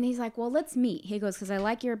like, and he's like, well, let's meet. He goes, because I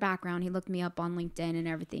like your background. He looked me up on LinkedIn and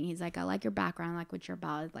everything. He's like, I like your background. I like what you're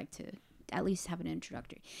about. I'd like to at least have an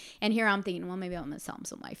introductory. And here I'm thinking, well, maybe I'm going to sell him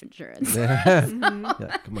some life insurance. Yeah,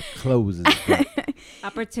 come on, closes.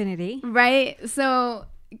 Opportunity. Right. So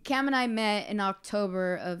Cam and I met in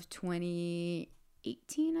October of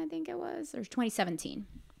 2018, I think it was, or 2017.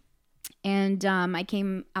 And I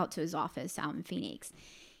came out to his office out in Phoenix.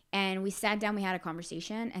 And we sat down, we had a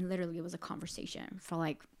conversation, and literally it was a conversation for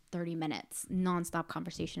like 30 minutes, nonstop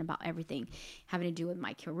conversation about everything having to do with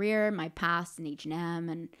my career, my past in H&M,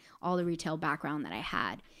 and all the retail background that I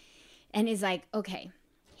had. And he's like, okay.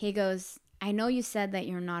 He goes, I know you said that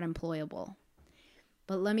you're not employable,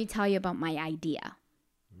 but let me tell you about my idea.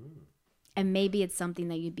 And maybe it's something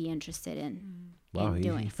that you'd be interested in. Wow,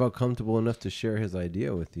 he felt comfortable enough to share his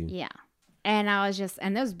idea with you. Yeah. And I was just,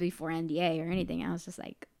 and this was before NDA or anything. I was just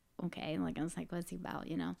like, okay. I was like, what's he about,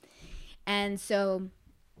 And so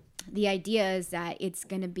the idea is that it's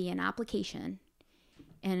going to be an application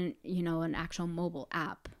and, an actual mobile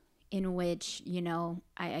app in which,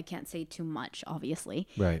 I can't say too much, obviously,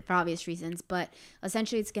 right, for obvious reasons. But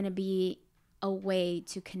essentially it's going to be a way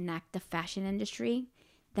to connect the fashion industry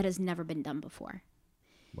that has never been done before.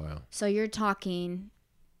 Wow. So you're talking,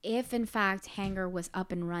 if in fact Hanger was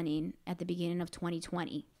up and running at the beginning of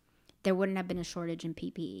 2020, there wouldn't have been a shortage in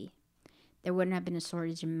PPE. There wouldn't have been a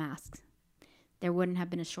shortage in masks. There wouldn't have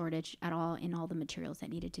been a shortage at all in all the materials that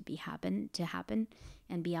needed to happen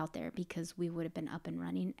and be out there, because we would have been up and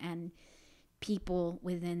running, and people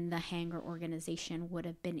within the Hanger organization would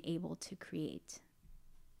have been able to create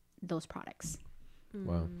those products.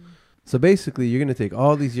 Wow. So basically, you're going to take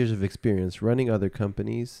all these years of experience running other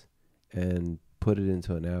companies and put it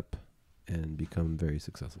into an app and become very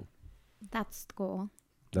successful. That's the goal.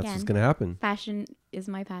 That's what's going to happen. Fashion is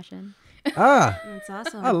my passion. That's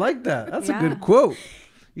awesome. I like that. That's a Yeah. good quote.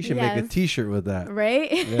 You should make a Yes. T-shirt with that.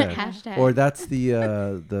 Right? Yeah. Hashtag. Or that's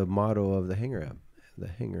the motto of the Hanger app. The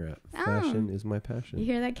Hanger app. Oh. Fashion is my You passion.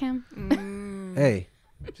 hear that, Cam? Hey,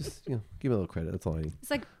 just give me a little credit. That's all I need. It's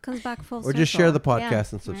like comes back full Or circle. just share the podcast Yeah.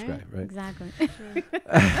 and subscribe, right? Exactly.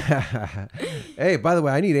 Hey, by the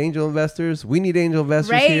way, I need angel investors. We need angel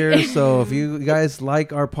investors Right? here. So if you guys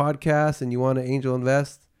like our podcast and you want to angel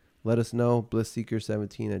invest, let us know.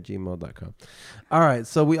 blissseeker17@gmail.com. All right.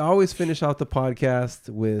 So we always finish out the podcast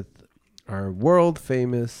with our world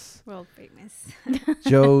famous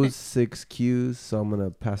Joe's 6 Qs. So I'm going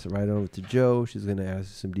to pass it right over to Joe. She's going to ask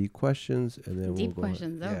you some deep questions. And then Deep we'll go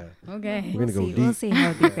questions, Yeah. Okay. We're gonna go We'll deep. see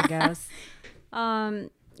how deep it goes.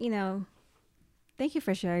 Thank you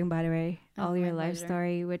for sharing, by the way, Oh, all your my life pleasure.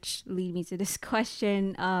 story, which lead me to this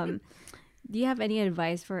question. Do you have any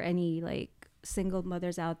advice for any like single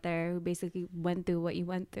mothers out there who basically went through what you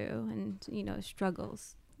went through and,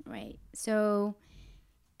 struggles? Right. So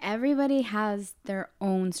everybody has their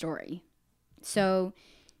own story. So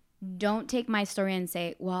don't take my story and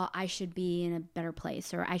say, well, I should be in a better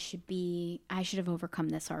place, or I should have overcome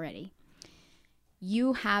this already.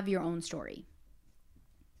 You have your own story.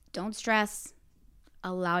 Don't stress.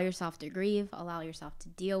 Allow yourself to grieve. Allow yourself to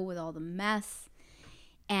deal with all the mess.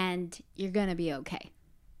 And you're going to be okay.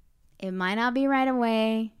 It might not be right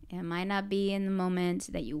away. It might not be in the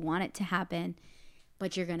moment that you want it to happen,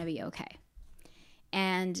 but you're going to be okay.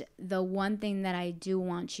 And the one thing that I do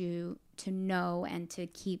want you to know and to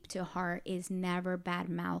keep to heart is never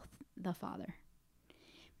badmouth the father,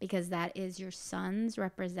 because that is your son's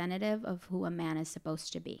representative of who a man is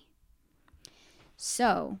supposed to be.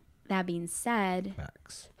 So that being said,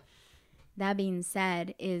 Facts.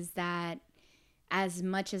 is that as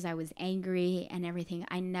much as I was angry and everything,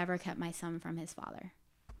 I never kept my son from his father.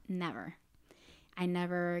 Never. I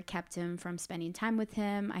never kept him from spending time with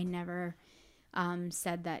him. I never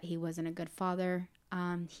said that he wasn't a good father.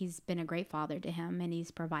 He's been a great father to him, and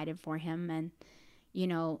he's provided for him. And,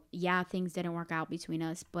 things didn't work out between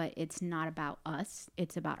us, but it's not about us.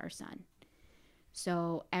 It's about our son.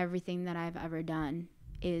 So everything that I've ever done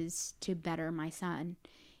is to better my son.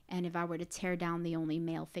 And if I were to tear down the only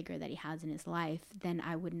male figure that he has in his life, then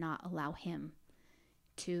I would not allow him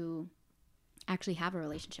to actually have a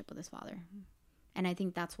relationship with his father. And I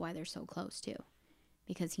think that's why they're so close too,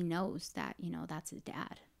 because he knows that, that's his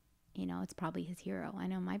dad. It's probably his hero. I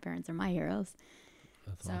know my parents are my heroes.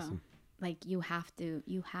 That's So, awesome. like, you have to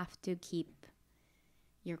keep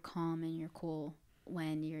your calm and your cool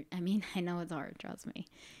when I know it's hard, trust me.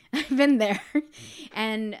 I've been there.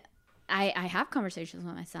 And I have conversations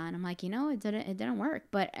with my son. I'm like, it didn't work.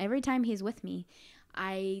 But every time he's with me,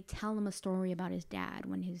 I tell him a story about his dad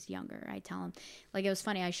when he was younger. I tell him, like, it was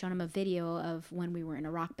funny. I showed him a video of when we were in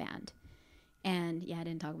a rock band. And yeah, I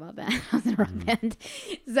didn't talk about that. I was in a rock band.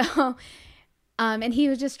 So, and he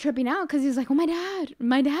was just tripping out because he was like, oh, my dad.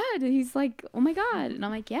 And he's like, oh my God. And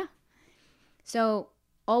I'm like, yeah. So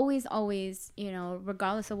always,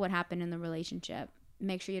 regardless of what happened in the relationship,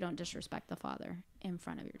 make sure you don't disrespect the father in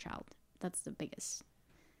front of your child. That's the biggest.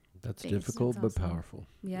 That's Base. difficult That's but awesome. powerful.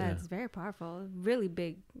 Yeah, it's very powerful. Really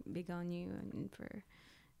big on you, and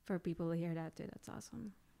for people to hear that too. That's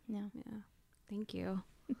awesome. Yeah. Yeah. Thank you.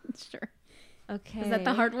 Sure. Okay. Is that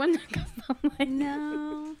the hard one? 'Cause I'm like,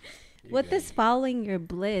 No. What does following your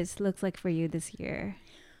bliss looks like for you this year?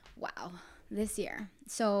 wow. This year.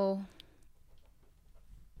 So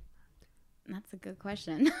that's a good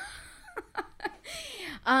question.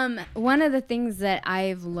 One of the things that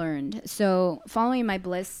I've learned, so following my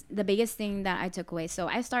bliss, the biggest thing that I took away, so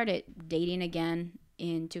I started dating again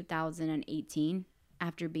in 2018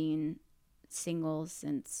 after being single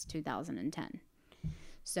since 2010.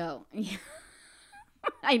 So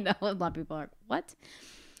I know a lot of people are like, what?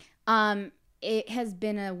 It has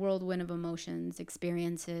been a whirlwind of emotions,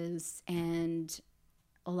 experiences, and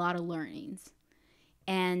a lot of learnings.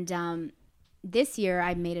 And this year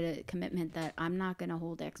I made a commitment that I'm not going to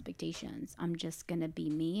hold expectations. I'm just going to be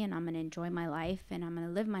me, and I'm going to enjoy my life, and I'm going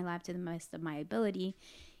to live my life to the best of my ability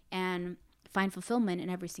and find fulfillment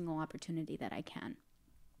in every single opportunity that I can.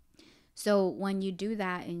 So when you do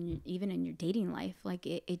that, and even in your dating life, like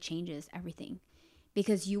it changes everything,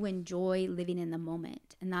 because you enjoy living in the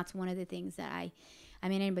moment. And that's one of the things that I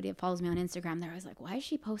mean, anybody that follows me on Instagram, they're always like, why is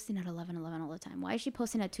she posting at 11:11 all the time? Why is she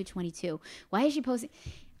posting at 2:22? Why is she posting?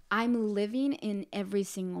 I'm living in every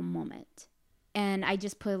single moment. And I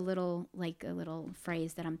just put a little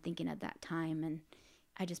phrase that I'm thinking at that time, and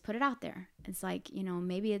I just put it out there. It's like,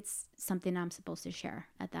 maybe it's something I'm supposed to share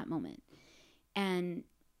at that moment. And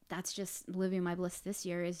that's just living my bliss this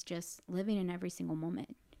year, is just living in every single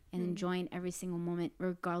moment and enjoying every single moment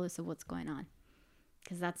regardless of what's going on.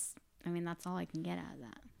 Because that's all I can get out of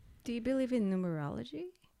that. Do you believe in numerology?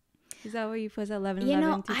 Is that what you put 11, You 11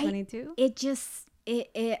 know, to 22?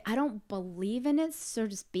 I don't believe in it, so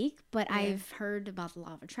to speak, but I've heard about the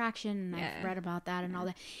law of attraction, and I've read about that and all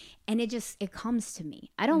that. And it comes to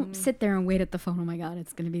me. I don't sit there and wait at the phone. Oh my God,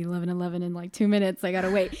 it's going to be 11:11 in like 2 minutes. I got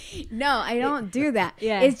to wait. No, I don't do that.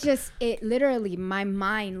 It's just, it literally, my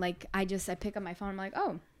mind, like I pick up my phone. I'm like,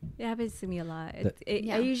 oh. It happens to me a lot.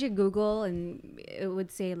 I usually Google, and it would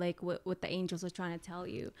say like what the angels are trying to tell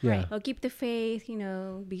you. Yeah. Oh, keep the faith,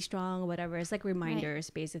 be strong, or whatever. It's like reminders,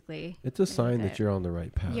 basically. It's a sign that you're on the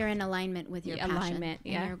right path. You're in alignment with your passion and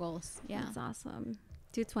your goals. Yeah. That's awesome.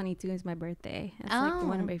 222 is my birthday. That's like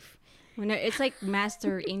one of my... it's like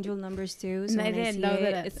master angel numbers too. So I didn't know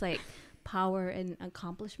that. It's like power and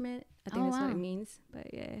accomplishment. I think that's what it means.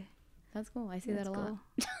 But yeah. That's cool. I see that a lot.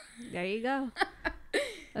 There you go.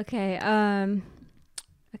 Okay.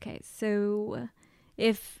 Okay. So,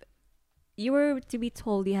 if you were to be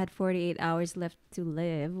told you had 48 hours left to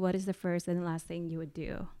live, what is the first and last thing you would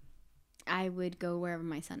do? I would go wherever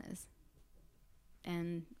my son is,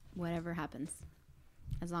 and whatever happens,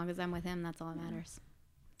 as long as I'm with him, that's all that matters.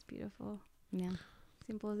 It's beautiful. Yeah.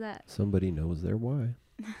 Simple as that. Somebody knows their why.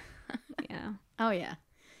 Yeah. Oh yeah.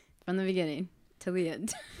 From the beginning to the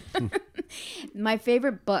end. My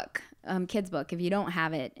favorite book, kids book, if you don't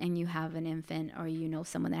have it and you have an infant, or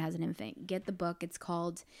someone that has an infant, get the book. It's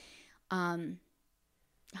called oh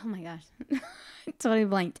my gosh, totally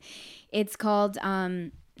blanked. It's called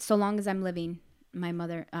So Long as I'm Living, My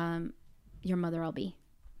Mother, Your Mother I'll Be.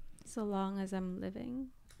 So long as I'm living,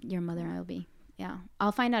 Your Mother I'll Be. Yeah,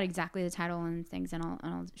 I'll find out exactly the title and things, and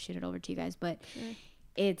I'll shoot it over to you guys. But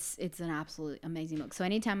it's an absolute amazing book. So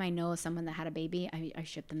anytime I know someone that had a baby, I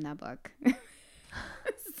ship them that book.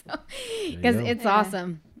 Because it's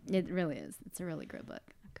awesome. It really is. It's a really good book.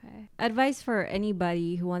 Okay. Advice for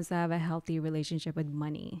anybody who wants to have a healthy relationship with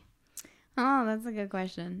money. Oh, that's a good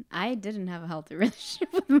question. I didn't have a healthy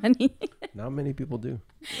relationship with money. Not many people do.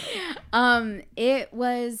 It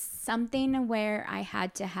was something where I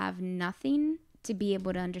had to have nothing to be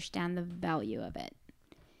able to understand the value of it.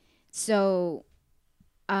 So,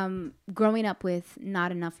 growing up with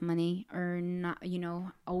not enough money, or not,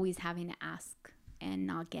 always having to ask and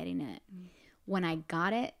not getting it. When I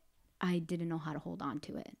got it, I didn't know how to hold on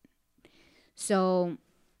to it. So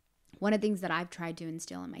one of the things that I've tried to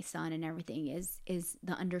instill in my son and everything is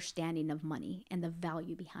the understanding of money and the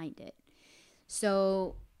value behind it.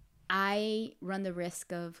 So I run the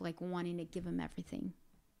risk of like wanting to give him everything.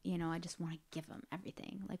 I just want to give him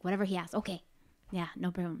everything. Like whatever he asks, okay, yeah,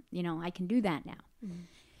 no problem. I can do that now. Mm-hmm.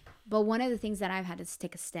 But one of the things that I've had to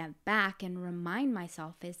take a step back and remind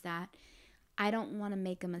myself is that I don't want to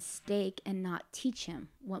make a mistake and not teach him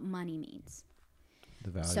what money means.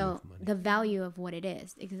 The value of money. The value of what it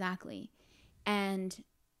is, exactly. And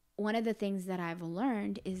one of the things that I've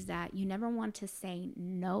learned is that you never want to say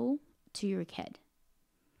no to your kid.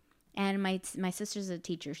 And my sister's a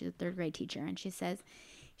teacher. She's a third grade teacher. And she's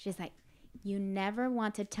like, you never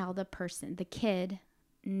want to tell the kid,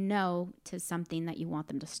 no to something that you want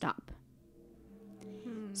them to stop.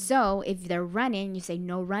 So if they're running, you say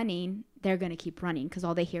no running, they're going to keep running because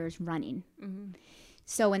all they hear is running. Mm-hmm.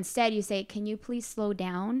 So instead you say, can you please slow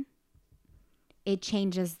down? It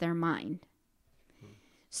changes their mind.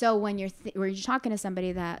 So when you're talking to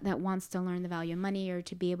somebody that wants to learn the value of money or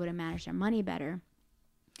to be able to manage their money better,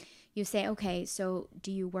 you say, okay, so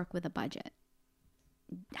do you work with a budget?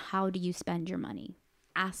 How do you spend your money?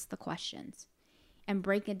 Ask the questions and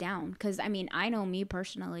break it down. Because, I know me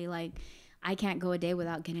personally, like, I can't go a day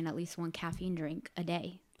without getting at least one caffeine drink a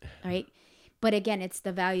day, right? But again, it's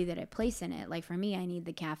the value that I place in it. Like for me, I need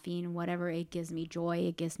the caffeine, whatever. It gives me joy.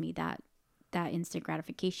 It gives me that instant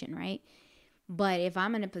gratification, right? But if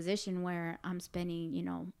I'm in a position where I'm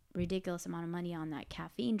spending, ridiculous amount of money on that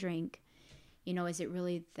caffeine drink, is it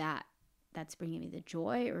really that's bringing me the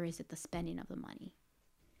joy, or is it the spending of the money?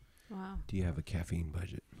 Wow. Do you have a caffeine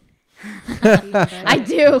budget? I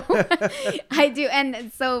do. I do.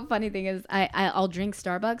 And so funny thing is I'll drink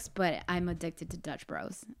Starbucks, but I'm addicted to Dutch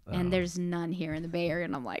Bros. And there's none here in the Bay Area.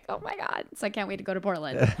 And I'm like, oh my God. So I can't wait to go to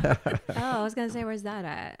Portland. I was going to say, where's that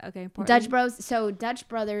at? Okay. Portland. Dutch Bros. So Dutch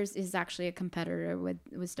Brothers is actually a competitor with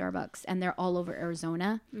Starbucks, and they're all over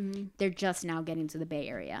Arizona. Mm-hmm. They're just now getting to the Bay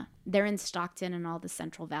Area. They're in Stockton and all the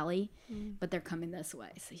Central Valley, but they're coming this way.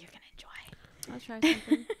 So you're going to enjoy it. I'll try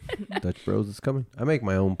something. Dutch Bros is coming. I make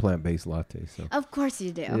my own plant-based latte. So of course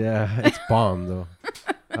you do. Yeah, it's bomb though.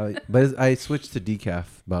 I But I switched to decaf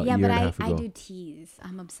about a year and a half ago. I do teas.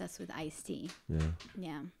 I'm obsessed with iced tea. Yeah.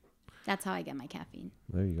 Yeah. That's how I get my caffeine.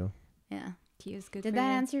 There you go. Yeah. Tea is good. Did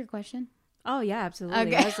that answer your question? Oh yeah, absolutely.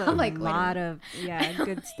 Okay. That's a I'm like, lot of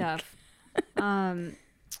good stuff.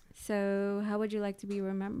 So how would you like to be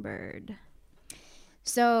remembered?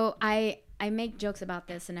 So I make jokes about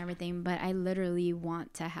this and everything, but I literally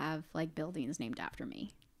want to have like buildings named after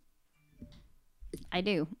me. I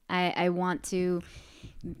do. I want to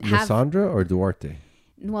have LisSandra or Duarte?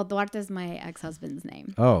 Well, Duarte is my ex-husband's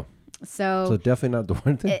name. Oh. So Definitely not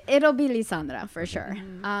Duarte? It'll be LisSandra for sure.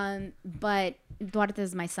 But Duarte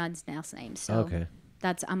is my son's last name. So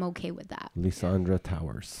I'm okay with that. LisSandra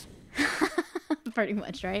Towers. Pretty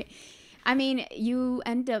much, right? I mean, you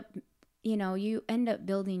end up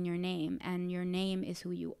building your name, and your name is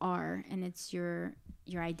who you are, and it's your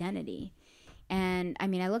identity. And I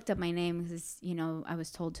mean, I looked up my name because, I was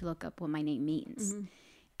told to look up what my name means. Mm-hmm.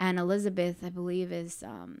 And Elizabeth, I believe, is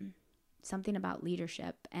something about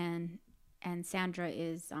leadership, and Sandra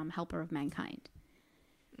is helper of mankind.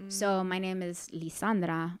 Mm-hmm. So my name is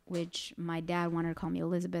LisSandra, which my dad wanted to call me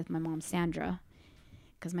Elizabeth, my mom Sandra,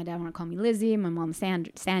 because my dad wanted to call me Lizzie, my mom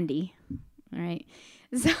Sandy. All right.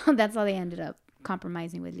 So that's how they ended up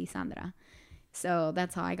compromising with LisSandra. So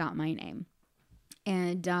that's how I got my name.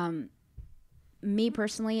 And me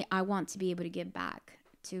personally, I want to be able to give back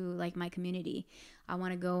to like my community. I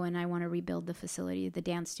want to go and I want to rebuild the facility, the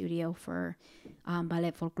dance studio for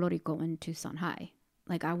Ballet Folklorico in Tucson High.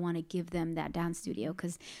 Like I want to give them that dance studio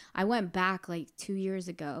because I went back like 2 years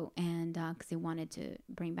ago, and because they wanted to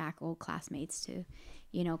bring back old classmates to,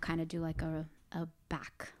 kind of do like a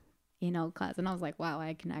back class. And I was like, wow,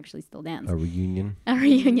 I can actually still dance. A reunion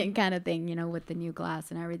kind of thing, with the new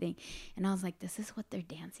class and everything. And I was like, this is what they're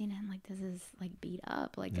dancing in? Like, this is like beat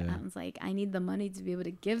up. Like, I was like, I need the money to be able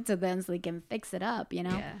to give to them so they can fix it up,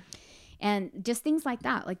 Yeah. And just things like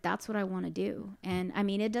that. Like, that's what I want to do. And I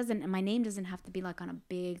mean, my name doesn't have to be like on a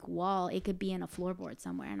big wall. It could be in a floorboard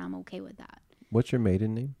somewhere, and I'm okay with that. What's your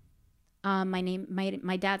maiden name?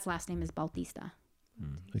 My dad's last name is Bautista.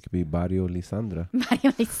 It could be Barrio LisSandra.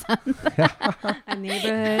 Barrio LisSandra. A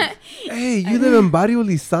neighborhood. Hey, you live in Barrio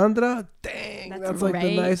LisSandra? Dang, that's like right.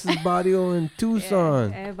 the nicest barrio in Tucson.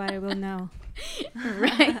 Yeah, everybody will know.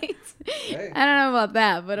 Right. Hey. I don't know about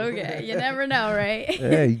that, but okay. You never know, right?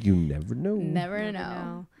 Hey, you never know. Never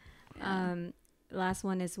know. Last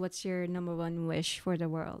one is, what's your number one wish for the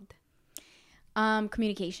world?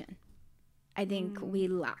 Communication. I think we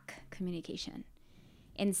lack communication.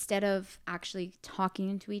 Instead of actually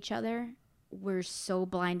talking to each other, we're so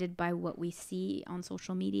blinded by what we see on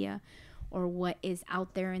social media or what is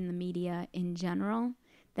out there in the media in general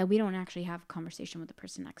that we don't actually have a conversation with the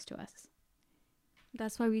person next to us.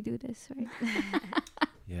 That's why we do this, right?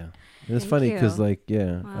 Yeah. And it's funny because, wow.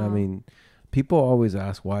 I mean, people always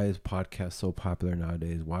ask, why is podcast so popular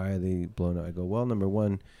nowadays? Why are they blown up? I go, well, number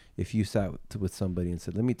one, if you sat with somebody and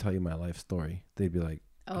said, let me tell you my life story, they'd be like,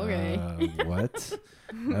 okay. What?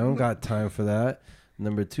 I don't got time for that.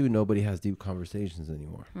 Number two, nobody has deep conversations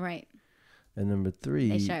anymore. Right. And number three,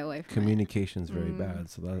 they shy away from communication's very bad.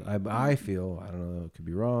 So I feel, I don't know, it could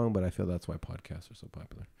be wrong, but I feel that's why podcasts are so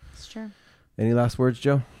popular. It's true. Any last words,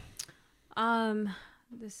 Joe?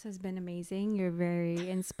 This has been amazing. You're very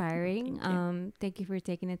inspiring. Thank you for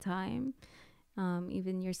taking the time.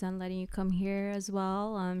 Even your son letting you come here as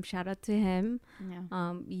well. Shout out to him.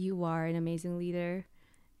 Yeah. You are an amazing leader.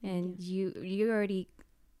 And you already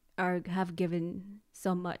have given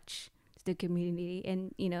so much to the community,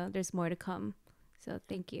 and there's more to come. So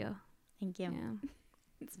thank you. Thank you. Yeah.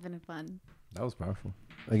 It's been fun. That was powerful.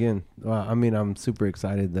 Again, I mean, I'm super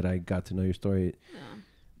excited that I got to know your story.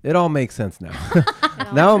 It all makes sense now.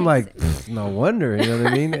 Now I'm like, no wonder, you know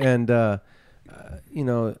what I mean? And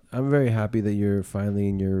I'm very happy that you're finally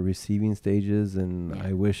in your receiving stages, and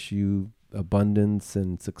I wish you abundance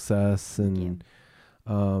and success, and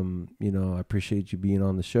I appreciate you being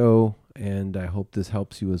on the show, and I hope this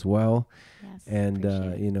helps you as well. Yes, and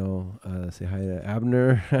say hi to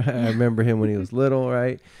Abner. I remember him when he was little,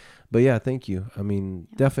 right? But yeah, thank you. I mean,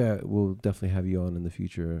 definitely, we'll definitely have you on in the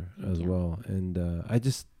future as well. And I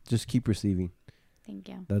just keep receiving. Thank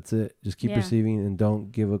you. That's it. Just keep receiving, and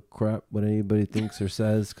don't give a crap what anybody thinks or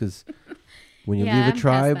says, because when you leave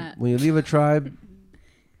a tribe,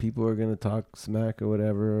 people are gonna talk smack or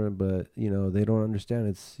whatever, but they don't understand.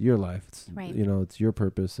 It's your life. It's it's your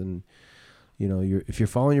purpose, and if you're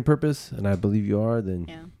following your purpose, and I believe you are,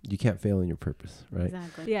 then you can't fail in your purpose, right?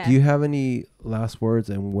 Exactly. Yeah. Do you have any last words,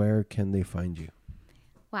 and where can they find you?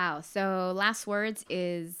 Wow. So last words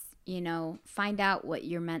is, find out what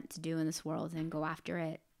you're meant to do in this world and go after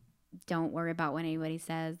it. don't worry about what anybody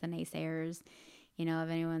says, the naysayers. You know, if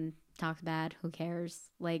anyone talks bad, who cares?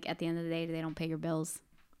 Like, at the end of the day, they don't pay your bills.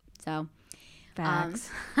 So, Facts.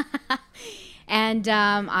 And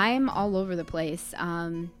I'm all over the place.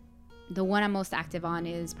 The one I'm most active on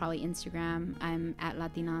is probably Instagram. I'm at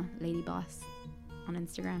Latina Lady Boss on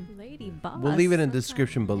Instagram. Lady boss. We'll leave it in the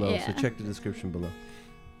description below, Yeah. so check the description below.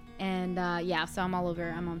 And yeah, so I'm all over.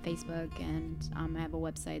 I'm on Facebook, and I have a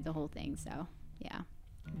website, the whole thing. So yeah,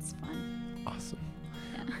 it's fun. Awesome.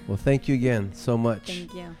 Yeah. Well, thank you again so much.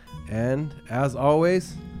 Thank you. And as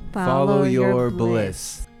always, Follow your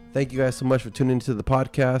bliss. Thank you guys so much for tuning into the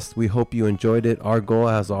podcast. We hope you enjoyed it. Our goal,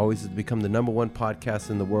 as always, is to become the #1 podcast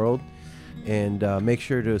in the world. And make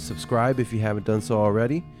sure to subscribe if you haven't done so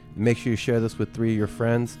already. Make sure you share this with 3 of your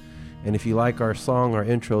friends. And if you like our song, our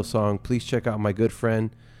intro song, please check out my good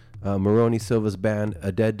friend Maroney Silva's band,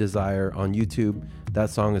 A Dead Desire, on YouTube. That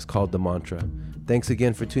song is called The Mantra. Thanks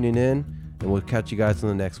again for tuning in, and we'll catch you guys on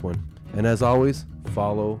the next one. And as always,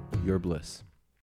 follow your bliss.